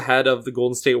 games ahead of the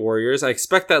Golden State Warriors. I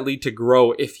expect that lead to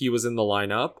grow if he was in the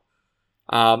lineup.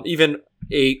 Even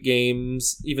 8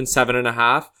 games, even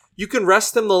 7.5. You can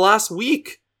rest him the last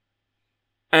week.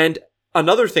 And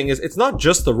another thing is, it's not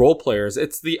just the role players.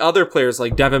 It's the other players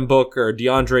like Devin Booker,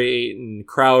 DeAndre Ayton,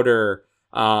 Crowder,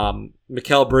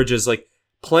 Mikal Bridges.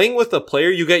 Playing with a player,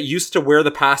 you get used to where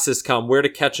the passes come, where to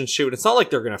catch and shoot. It's not like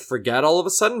they're going to forget all of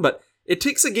a sudden, but it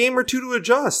takes a game or two to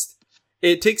adjust.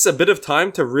 It takes a bit of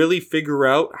time to really figure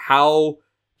out how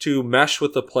to mesh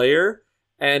with the player.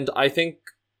 And I think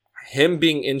him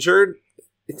being injured,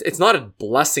 it's not a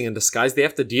blessing in disguise. They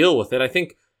have to deal with it. I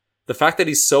think the fact that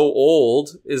he's so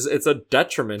old it's a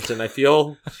detriment. And I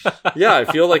feel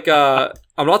like, I'm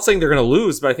not saying they're going to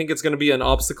lose, but I think it's going to be an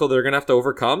obstacle they're going to have to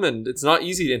overcome. And it's not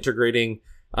easy integrating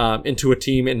into a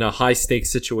team in a high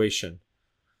stakes situation.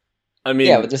 I mean,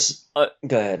 yeah, but just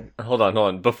go ahead. Hold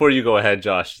on. Before you go ahead,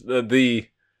 Josh, the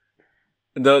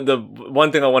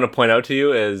one thing I want to point out to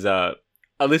you is at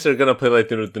least they're gonna play like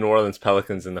the New Orleans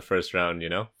Pelicans in the first round,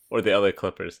 or the LA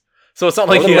Clippers. So it's not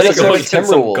like he has to go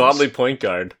against some godly point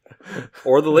guard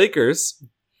or the Lakers.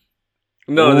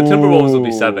 No, the Timberwolves will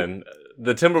be 7.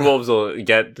 The Timberwolves will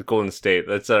get the Golden State.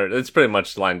 It's pretty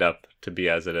much lined up to be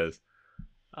as it is.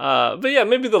 But yeah,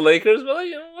 maybe the Lakers, but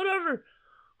whatever.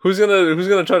 Who's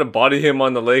gonna try to body him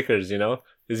on the Lakers,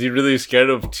 Is he really scared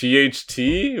of THT?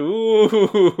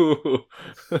 Ooh.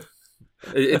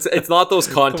 It's not those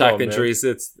contact injuries.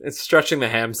 It's stretching the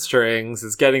hamstrings.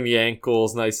 It's getting the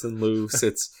ankles nice and loose.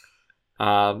 It's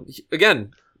again,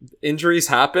 injuries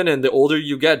happen, and the older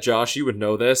you get, Josh, you would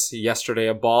know this. Yesterday,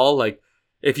 a ball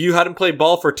if you hadn't played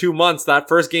ball for 2 months, that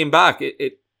first game back,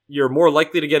 you're more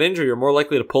likely to get injured. You're more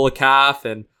likely to pull a calf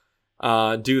and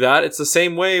do that. It's the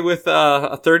same way with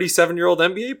a 37-year-old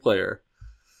NBA player.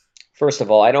 First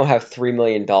of all, I don't have $3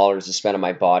 million to spend on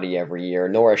my body every year,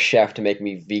 nor a chef to make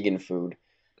me vegan food.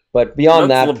 But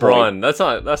beyond That's that LeBron. point,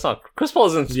 That's not. Chris Paul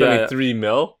isn't spending $3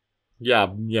 million.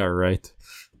 Yeah, right.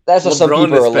 that's what some LeBron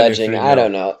people is are spending alleging. $3 I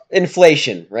don't know.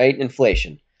 Inflation, right?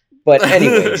 Inflation. But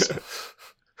anyways,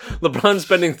 LeBron's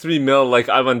spending $3 million like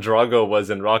Ivan Drago was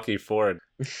in Rocky IV.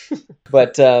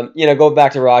 but go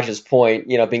back to Raj's point.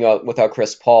 Being without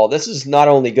Chris Paul, this is not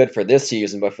only good for this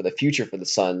season, but for the future for the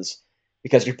Suns,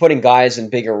 because you're putting guys in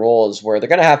bigger roles where they're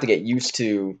going to have to get used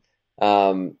to,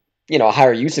 a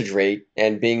higher usage rate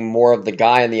and being more of the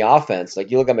guy in the offense.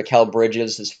 Like you look at Mikal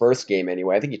Bridges, his first game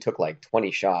anyway. I think he took like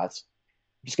 20 shots.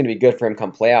 It's going to be good for him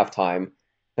come playoff time.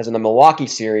 Because in the Milwaukee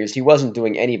series, he wasn't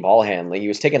doing any ball handling. He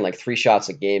was taking like 3 shots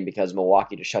a game because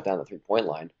Milwaukee just shut down the 3-point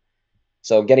line.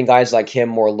 So getting guys like him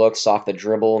more looks off the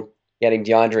dribble, getting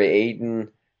DeAndre Ayton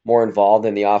more involved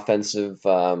in the offensive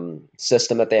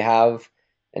system that they have,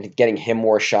 and getting him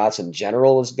more shots in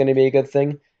general is going to be a good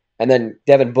thing. And then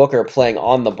Devin Booker playing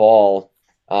on the ball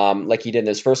like he did in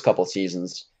his first couple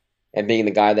seasons, and being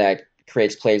the guy that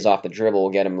creates plays off the dribble will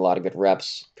get him a lot of good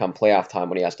reps come playoff time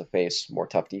when he has to face more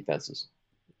tough defenses.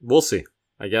 We'll see.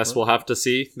 I guess we'll have to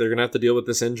see. They're going to have to deal with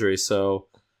this injury. So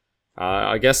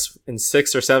I guess in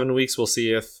 6 or 7 weeks, we'll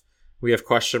see if we have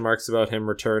question marks about him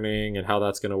returning and how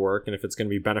that's going to work, and if it's going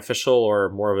to be beneficial or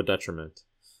more of a detriment.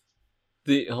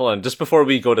 Hold on, just before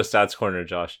we go to Stats Corner,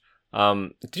 Josh,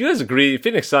 do you guys agree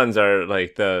Phoenix Suns are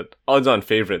like the odds-on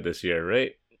favorite this year,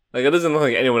 right? Like it doesn't look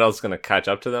like anyone else is going to catch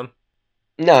up to them.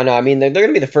 No. I mean, they're going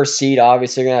to be the first seed.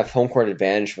 Obviously, they're going to have home court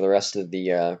advantage for the rest of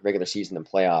the regular season and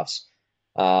playoffs.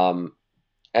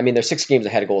 I mean, they're 6 games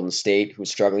ahead of Golden State, who's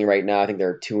struggling right now. I think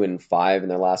they're 2-5 in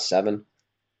their last 7.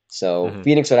 So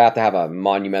Phoenix would have to have a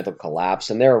monumental collapse,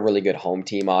 and they're a really good home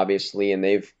team, obviously, and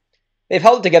they've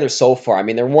held it together so far. I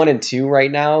mean, they're 1-2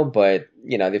 right now, but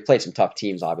they've played some tough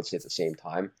teams, obviously, at the same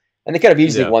time, and they could have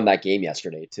easily won that game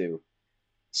yesterday too.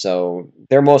 So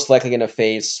they're most likely going to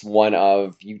face one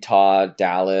of Utah,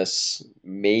 Dallas,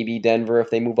 maybe Denver if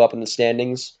they move up in the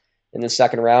standings in the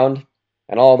second round.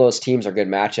 And all those teams are good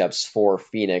matchups for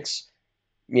Phoenix,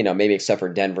 maybe except for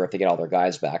Denver if they get all their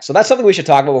guys back. So that's something we should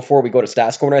talk about before we go to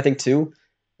Stats Corner, I think, too.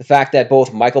 The fact that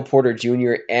both Michael Porter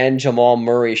Jr. and Jamal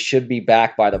Murray should be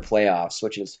back by the playoffs,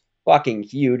 which is fucking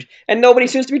huge. And nobody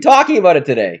seems to be talking about it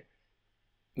today.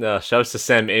 No, shouts to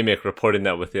Sam Amick reporting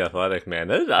that with The Athletic,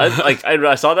 man.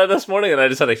 I saw that this morning and I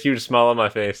just had a huge smile on my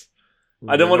face.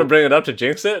 I didn't want to bring it up to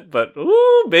jinx it, but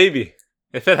ooh, baby.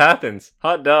 If it happens,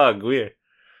 hot dog,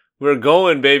 we're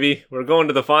going, baby. We're going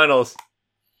to the finals.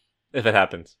 If it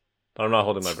happens. But I'm not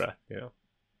holding my breath,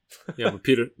 Yeah, but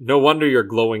Peter, no wonder you're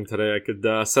glowing today. I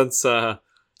could sense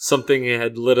something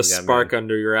had lit a spark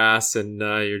under your ass, and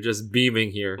you're just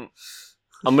beaming here.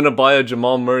 I'm going to buy a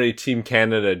Jamal Murray Team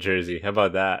Canada jersey. How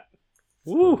about that?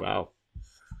 Woo! Wow.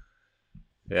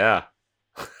 Yeah.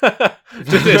 Didn't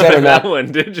expect that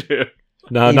one, did you?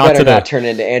 No, not today. You better not turn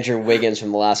into Andrew Wiggins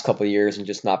from the last couple of years and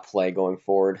just not play going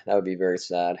forward. That would be very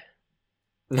sad.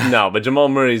 No, but Jamal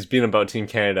Murray's been about Team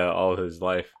Canada all his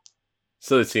life.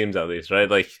 So it seems, at least, right?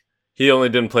 Like, he only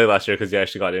didn't play last year because he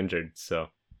actually got injured, so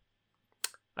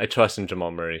I trust in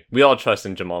Jamal Murray. We all trust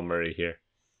in Jamal Murray here.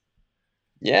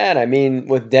 Yeah, and I mean,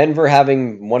 with Denver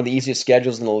having one of the easiest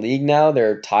schedules in the league now,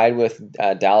 they're tied with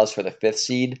Dallas for the 5th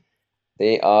seed.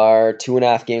 They are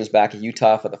 2.5 games back of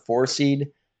Utah for the 4th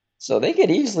seed. So they could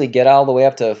easily get all the way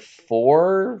up to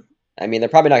 4. I mean, they're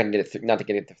probably not going to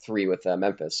get it to 3 with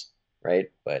Memphis, right?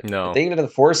 But no. if they get to the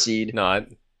 4th seed, no, I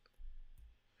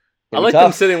like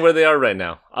them sitting where they are right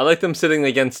now. I like them sitting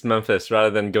against Memphis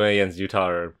rather than going against Utah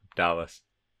or Dallas.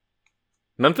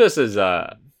 Memphis is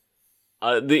the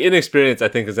inexperience, I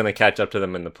think, is going to catch up to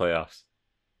them in the playoffs.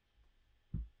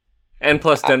 And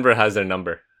plus, Denver has their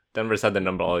number. Denver's had their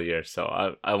number all year,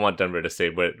 so I want Denver to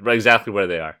stay exactly where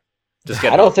they are.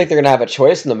 I don't think they're going to have a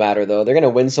choice in the matter, though. They're going to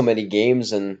win so many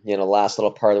games in last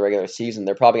little part of the regular season.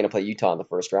 They're probably going to play Utah in the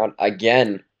first round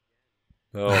again.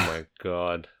 Oh my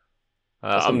god!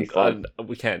 I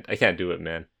can't do it,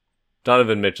 man.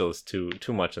 Donovan Mitchell is too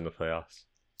much in the playoffs.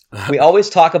 We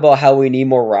always talk about how we need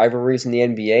more rivalries in the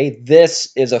NBA.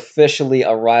 This is officially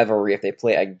a rivalry if they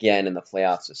play again in the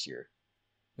playoffs this year.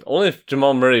 Only if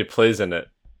Jamal Murray plays in it.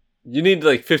 You need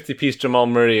like 50-piece Jamal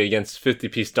Murray against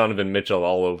 50-piece Donovan Mitchell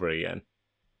all over again.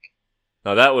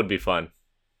 Now that would be fun.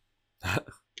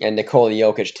 And Nikola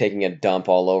Jokic taking a dump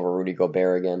all over Rudy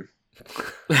Gobert again.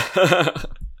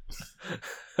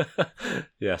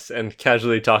 Yes, and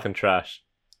casually talking trash.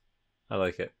 I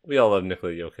like it. We all love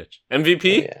Nikola Jokic. Oh,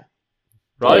 MVP? yeah.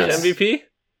 Raj, Yes. MVP?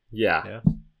 Yeah. Yeah.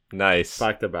 Nice.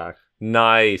 Back to back.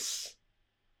 Nice.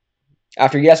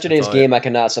 After yesterday's That's all game, I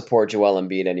cannot support Joel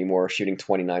Embiid anymore, shooting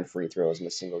 29 free throws in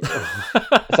a single game.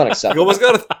 It's unacceptable.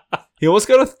 He almost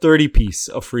got a 30 piece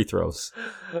of free throws.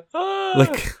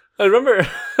 Like I remember,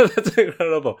 that's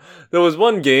incredible. There was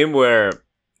one game where,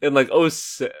 in like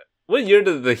 06, what year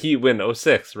did the Heat win?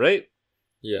 06, right?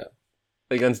 Yeah.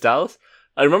 Against Dallas?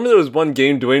 I remember there was one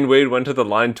game Dwayne Wade went to the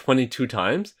line 22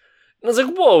 times. And I was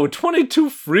like, whoa, 22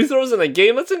 free throws in a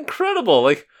game? That's incredible.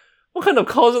 Like, what kind of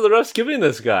calls are the refs giving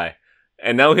this guy?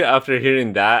 And now after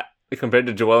hearing that, compared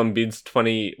to Joel Embiid's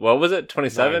 20, what was it?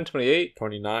 27, Nine. 28?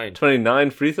 29.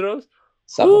 29 free throws?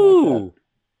 Something like that. Ooh,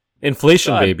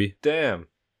 inflation, God baby. damn.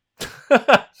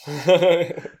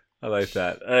 I like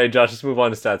that. All right, Josh, let's move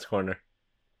on to Stats Corner.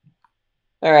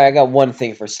 All right, I got one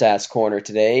thing for Stats Corner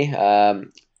today.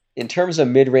 In terms of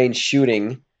mid-range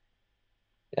shooting,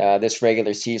 this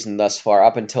regular season thus far,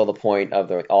 up until the point of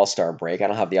the All-Star break, I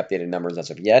don't have the updated numbers as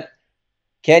of yet.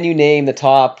 Can you name the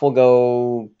top, we'll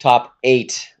go top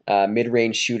 8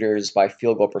 mid-range shooters by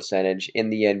field goal percentage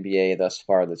in the NBA thus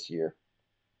far this year?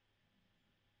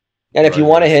 And if you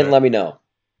Roger, want a hint, sir. let me know.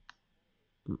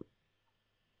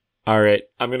 All right.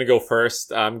 I'm going to go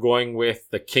first. I'm going with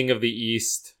the King of the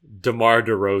East, DeMar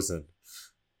DeRozan.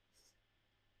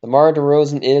 DeMar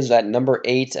DeRozan is at number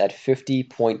 8 at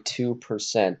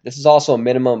 50.2%. This is also a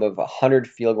minimum of 100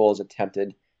 field goals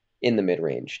attempted in the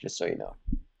mid-range, just so you know.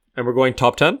 And we're going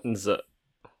top 10?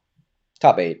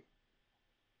 Top 8.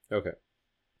 Okay.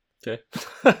 Okay.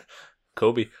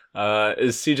 Kobe.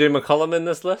 Is CJ McCollum in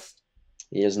this list?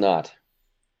 He is not.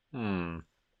 Damn.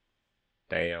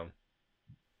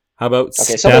 How about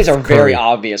Okay, some of these are Steph very Curry?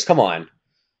 obvious. Come on.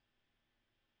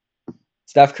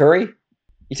 Steph Curry?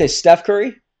 You say Steph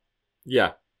Curry?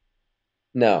 Yeah.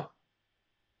 No.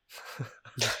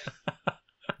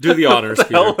 Do the honors, What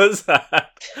the hell Peter. was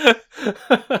that?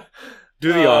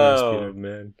 Do the honors, Oh, Peter.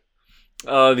 man.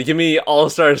 Give me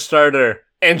All-Star starter,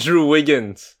 Andrew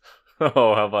Wiggins.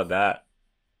 Oh, how about that?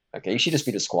 Okay, you should just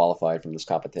be disqualified from this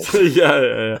competition.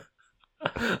 yeah.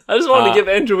 I just wanted to Uh, give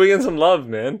Andrew Wiggins some love,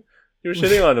 man. You were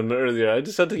shitting on him earlier. I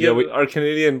just had to Yeah, give our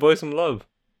Canadian boy some love.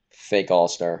 Fake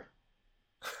all-star.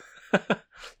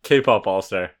 K-pop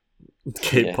All-Star.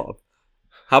 K-pop.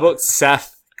 How about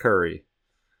Seth Curry?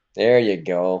 There you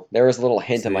go. There was a little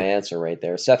hint of See? my answer right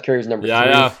there. Seth Curry's number 3.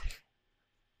 Yeah.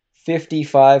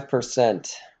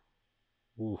 55%.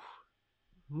 Ooh.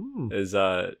 Hmm. Is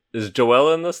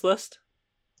Joel in this list?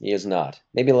 He is not.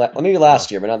 Maybe last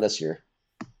year, but not this year.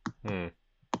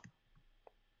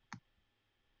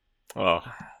 Oh,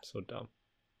 so dumb.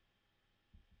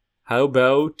 How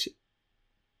about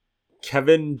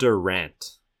Kevin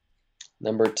Durant?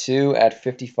 Number 2 at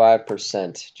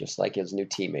 55%, just like his new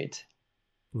teammate.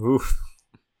 Oof.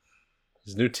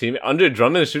 His new team, Andre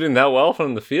Drummond, is shooting that well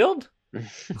from the field?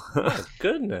 Oh,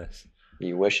 goodness.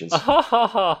 He wishes. Ha ha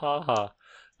ha ha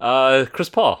ha. Chris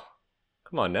Paul.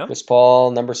 Come on now. Chris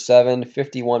Paul, number 7,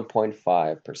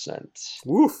 51.5%.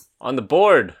 Woof. On the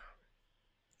board.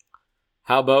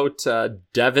 How about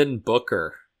Devin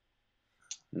Booker?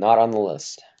 Not on the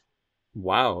list.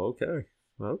 Wow. Okay.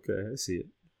 Okay, I see it.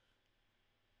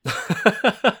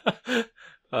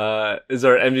 Is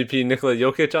our MVP Nikola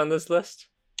Jokic on this list?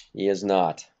 He is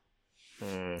not.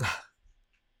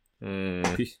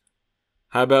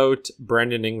 How about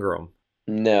Brandon Ingram?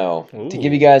 No. Ooh. To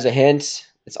give you guys a hint,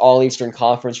 it's all Eastern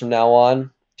Conference from now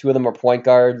on. 2 of them are point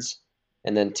guards,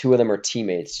 and then 2 of them are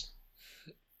teammates.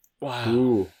 Wow.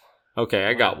 Ooh. Okay,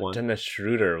 I got one. Dennis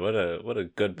Schroeder. What a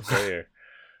good player.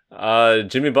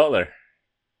 Jimmy Butler.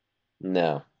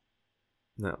 No.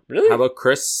 No. Really? How about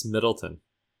Chris Middleton?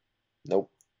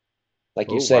 Nope. Like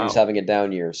you Oh, said, wow. he's having a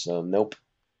down year, so nope.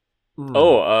 Hmm.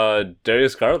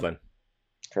 Darius Garland.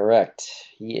 Correct.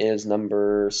 He is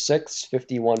number 6,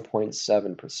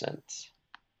 51.7%.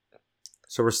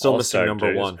 So we're still All-star missing number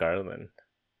Darius 1. Garland.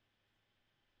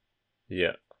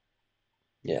 Yeah.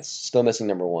 Yes, still missing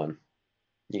number 1.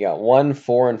 You got 1,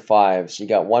 4, and 5. So you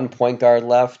got 1 point guard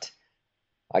left.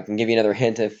 I can give you another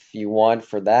hint if you want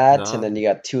for that. No. And then you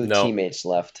got 2 No. teammates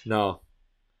left. No.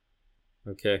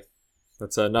 Okay.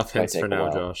 That's enough Might hints take for a now,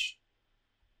 while. Josh.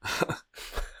 It's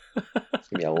going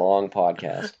to be a long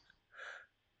podcast.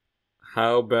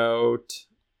 How about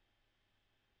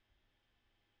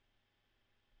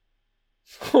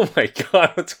Oh my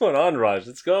god, what's going on, Raj?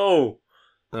 Let's go.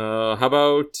 how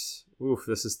about oof,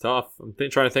 this is tough. I'm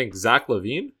trying to think. Zach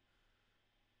LaVine?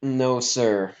 No,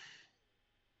 sir.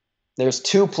 There's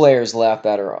 2 players left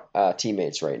that are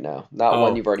teammates right now. Not Oh,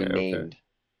 one you've already okay, okay. named.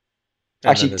 And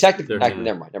Actually, then technically, there's-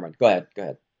 never mind. Go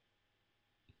ahead.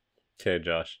 Okay,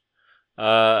 Josh.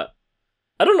 I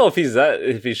don't know if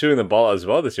he's shooting the ball as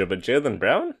well this year, but Jaylen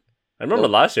Brown? I remember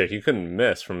Nope. last year he couldn't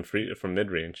miss from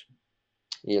mid range.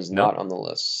 He is No? not on the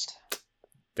list.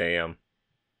 Damn.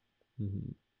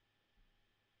 Mhm.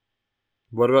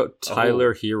 What about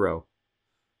Tyler Hero?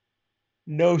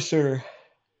 No, sir.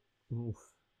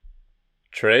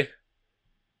 Trey?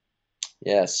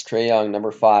 Yes, Trae Young,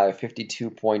 number 5,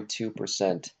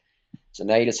 52.2%. So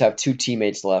now you just have 2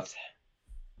 teammates left.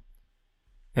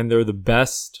 And they're the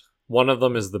best. One of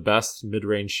them is the best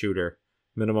mid-range shooter.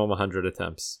 Minimum 100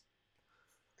 attempts.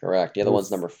 Correct. The other one's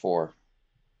Oof. number 4.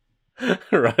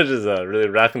 Raj is really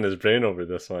racking his brain over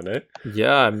this one, eh?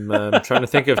 Yeah, I'm trying to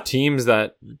think of teams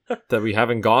that we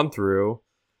haven't gone through.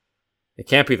 It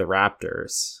can't be the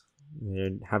Raptors.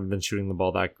 They haven't been shooting the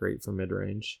ball that great from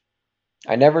mid-range.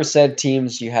 I never said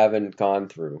teams you haven't gone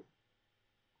through.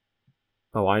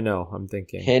 Oh, I know. I'm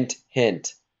thinking. Hint,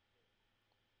 hint.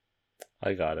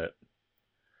 I got it.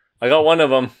 I got one of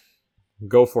them.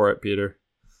 Go for it, Peter.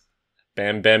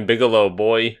 Bam Bam Bigelow,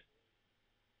 boy.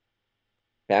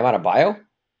 Bam Adebayo?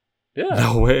 Yeah.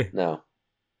 No way. No.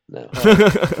 No.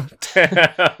 Damn.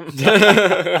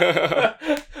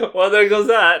 Well, there goes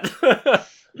that.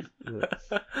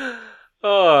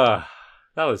 Oh,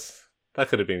 that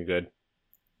could have been good.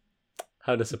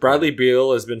 How disappointing. Bradley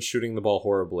Beal has been shooting the ball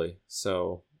horribly,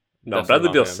 so No, definitely Bradley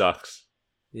not Beal him. sucks.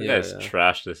 That yeah, guy's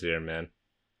trash this year, man.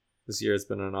 this year has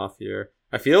been an off year.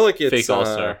 I feel like it's Fake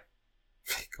all-star.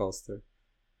 Fake all-star.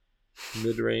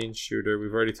 Mid-range shooter.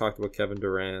 We've already talked about Kevin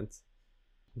Durant.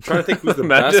 I'm trying to think who's the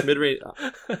Imagine- best mid-range.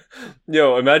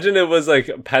 Yo, imagine it was like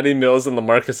Patty Mills and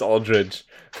LaMarcus Aldridge.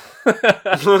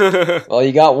 Well,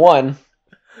 you got one.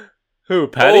 Who,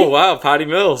 Patty? Oh wow, Patty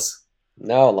Mills.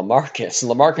 No, LaMarcus.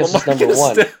 LaMarcus is number LaMarcus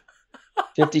 1.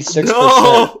 still- 56%.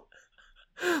 No.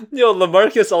 Yo,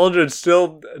 LaMarcus Aldridge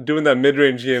still doing that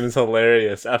mid-range game is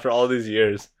hilarious after all these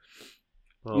years.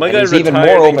 Oh, My And guy he's even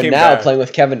retired more and open came now back. playing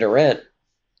with Kevin Durant.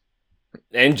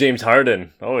 And James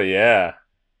Harden. Oh, yeah.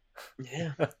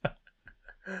 Yeah.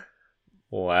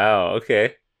 Wow,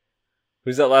 okay.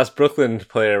 Who's that last Brooklyn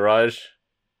player, Raj?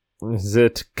 Is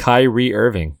it Kyrie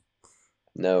Irving?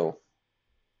 No.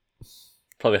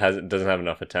 Probably doesn't have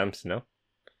enough attempts, no?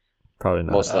 Probably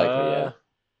not. Most likely, yeah.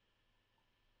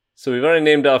 So we've already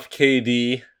named off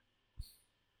KD.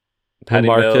 Patty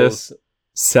LaMarcus. Mills.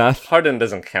 Seth. Harden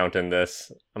doesn't count in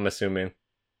this, I'm assuming.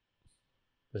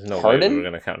 There's no way Harden? we're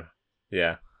going to count.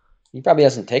 Yeah. He probably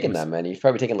hasn't taken that many. He's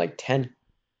probably taken like 10.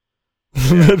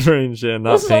 Mid-range, yeah,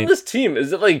 not What's on paint. this team?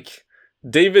 Is it like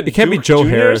David It can't be Duke Joe Jr.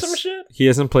 Harris. or some shit? He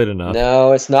hasn't played enough.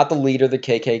 No, it's not the leader of the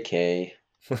KKK.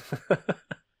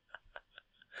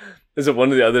 Is it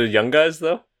one of the other young guys,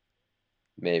 though?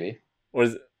 Maybe. Or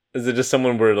is it just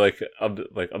someone we're like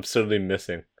absurdly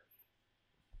missing?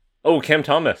 Oh, Cam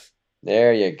Thomas.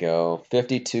 There you go.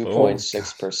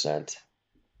 52.6%.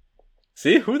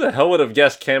 See, who the hell would have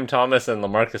guessed Cam Thomas and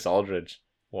LaMarcus Aldridge?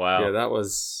 Wow,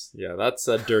 that's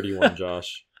a dirty one,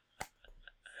 Josh.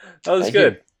 that was Thank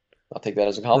good. you. I'll take that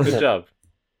as a Good compliment. job.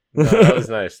 No, that was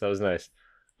nice. That was nice.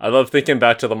 I love thinking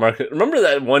back to LaMarcus. Remember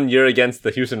that one year against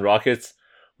the Houston Rockets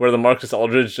where LaMarcus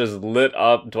Aldridge just lit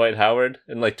up Dwight Howard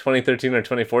in like 2013 or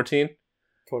 2014?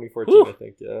 2014, Whew. I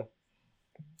think, yeah.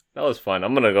 That was fun.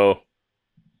 I'm gonna go.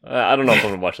 I don't know if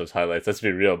I'm gonna watch those highlights. Let's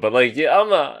be real, but like, yeah,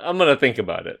 I'm gonna think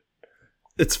about it.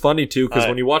 It's funny too because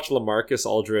Alright. when you watch LaMarcus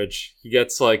Aldridge, he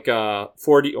gets like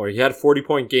 40, or he had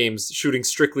 40-point games shooting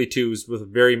strictly twos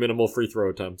with very minimal free throw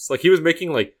attempts. Like he was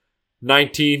making like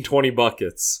 19, 20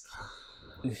 buckets,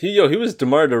 He was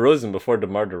DeMar DeRozan before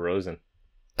DeMar DeRozan.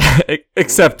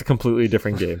 except completely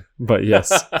different game. But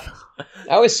yes, I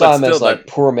always saw But him as still, like that-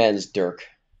 poor man's Dirk.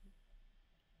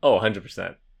 Oh,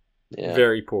 100%. Yeah.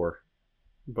 very poor.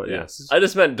 But Yeah. yes, I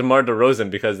just meant DeMar DeRozan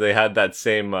because they had that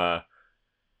same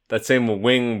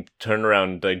wing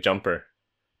turnaround like jumper.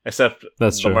 Except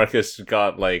That's true. LaMarcus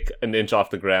got like an inch off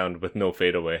the ground with no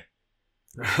fadeaway.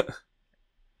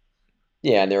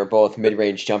 Yeah, and they were both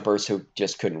mid-range jumpers who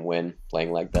just couldn't win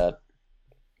playing like that.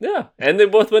 Yeah, and they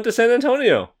both went to San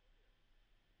Antonio.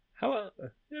 How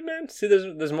yeah, man, see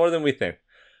there's more than we think.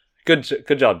 Good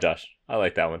job, Josh. I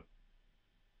like that one.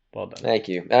 Well done. Thank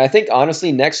you. And I think,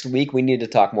 honestly, next week we need to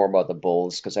talk more about the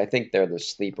Bulls because I think they're the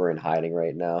sleeper in hiding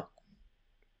right now.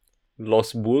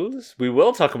 Los Bulls? We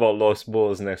will talk about Los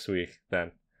Bulls next week,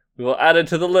 then. We will add it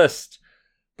to the list.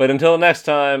 But until next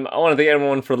time, I want to thank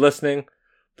everyone for listening.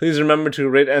 Please remember to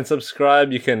rate and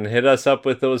subscribe. You can hit us up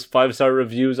with those 5-star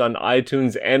reviews on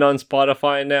iTunes and on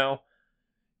Spotify now.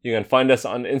 You can find us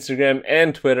on Instagram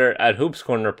and Twitter at Hoops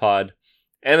Corner Pod.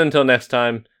 And until next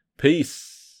time,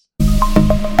 peace.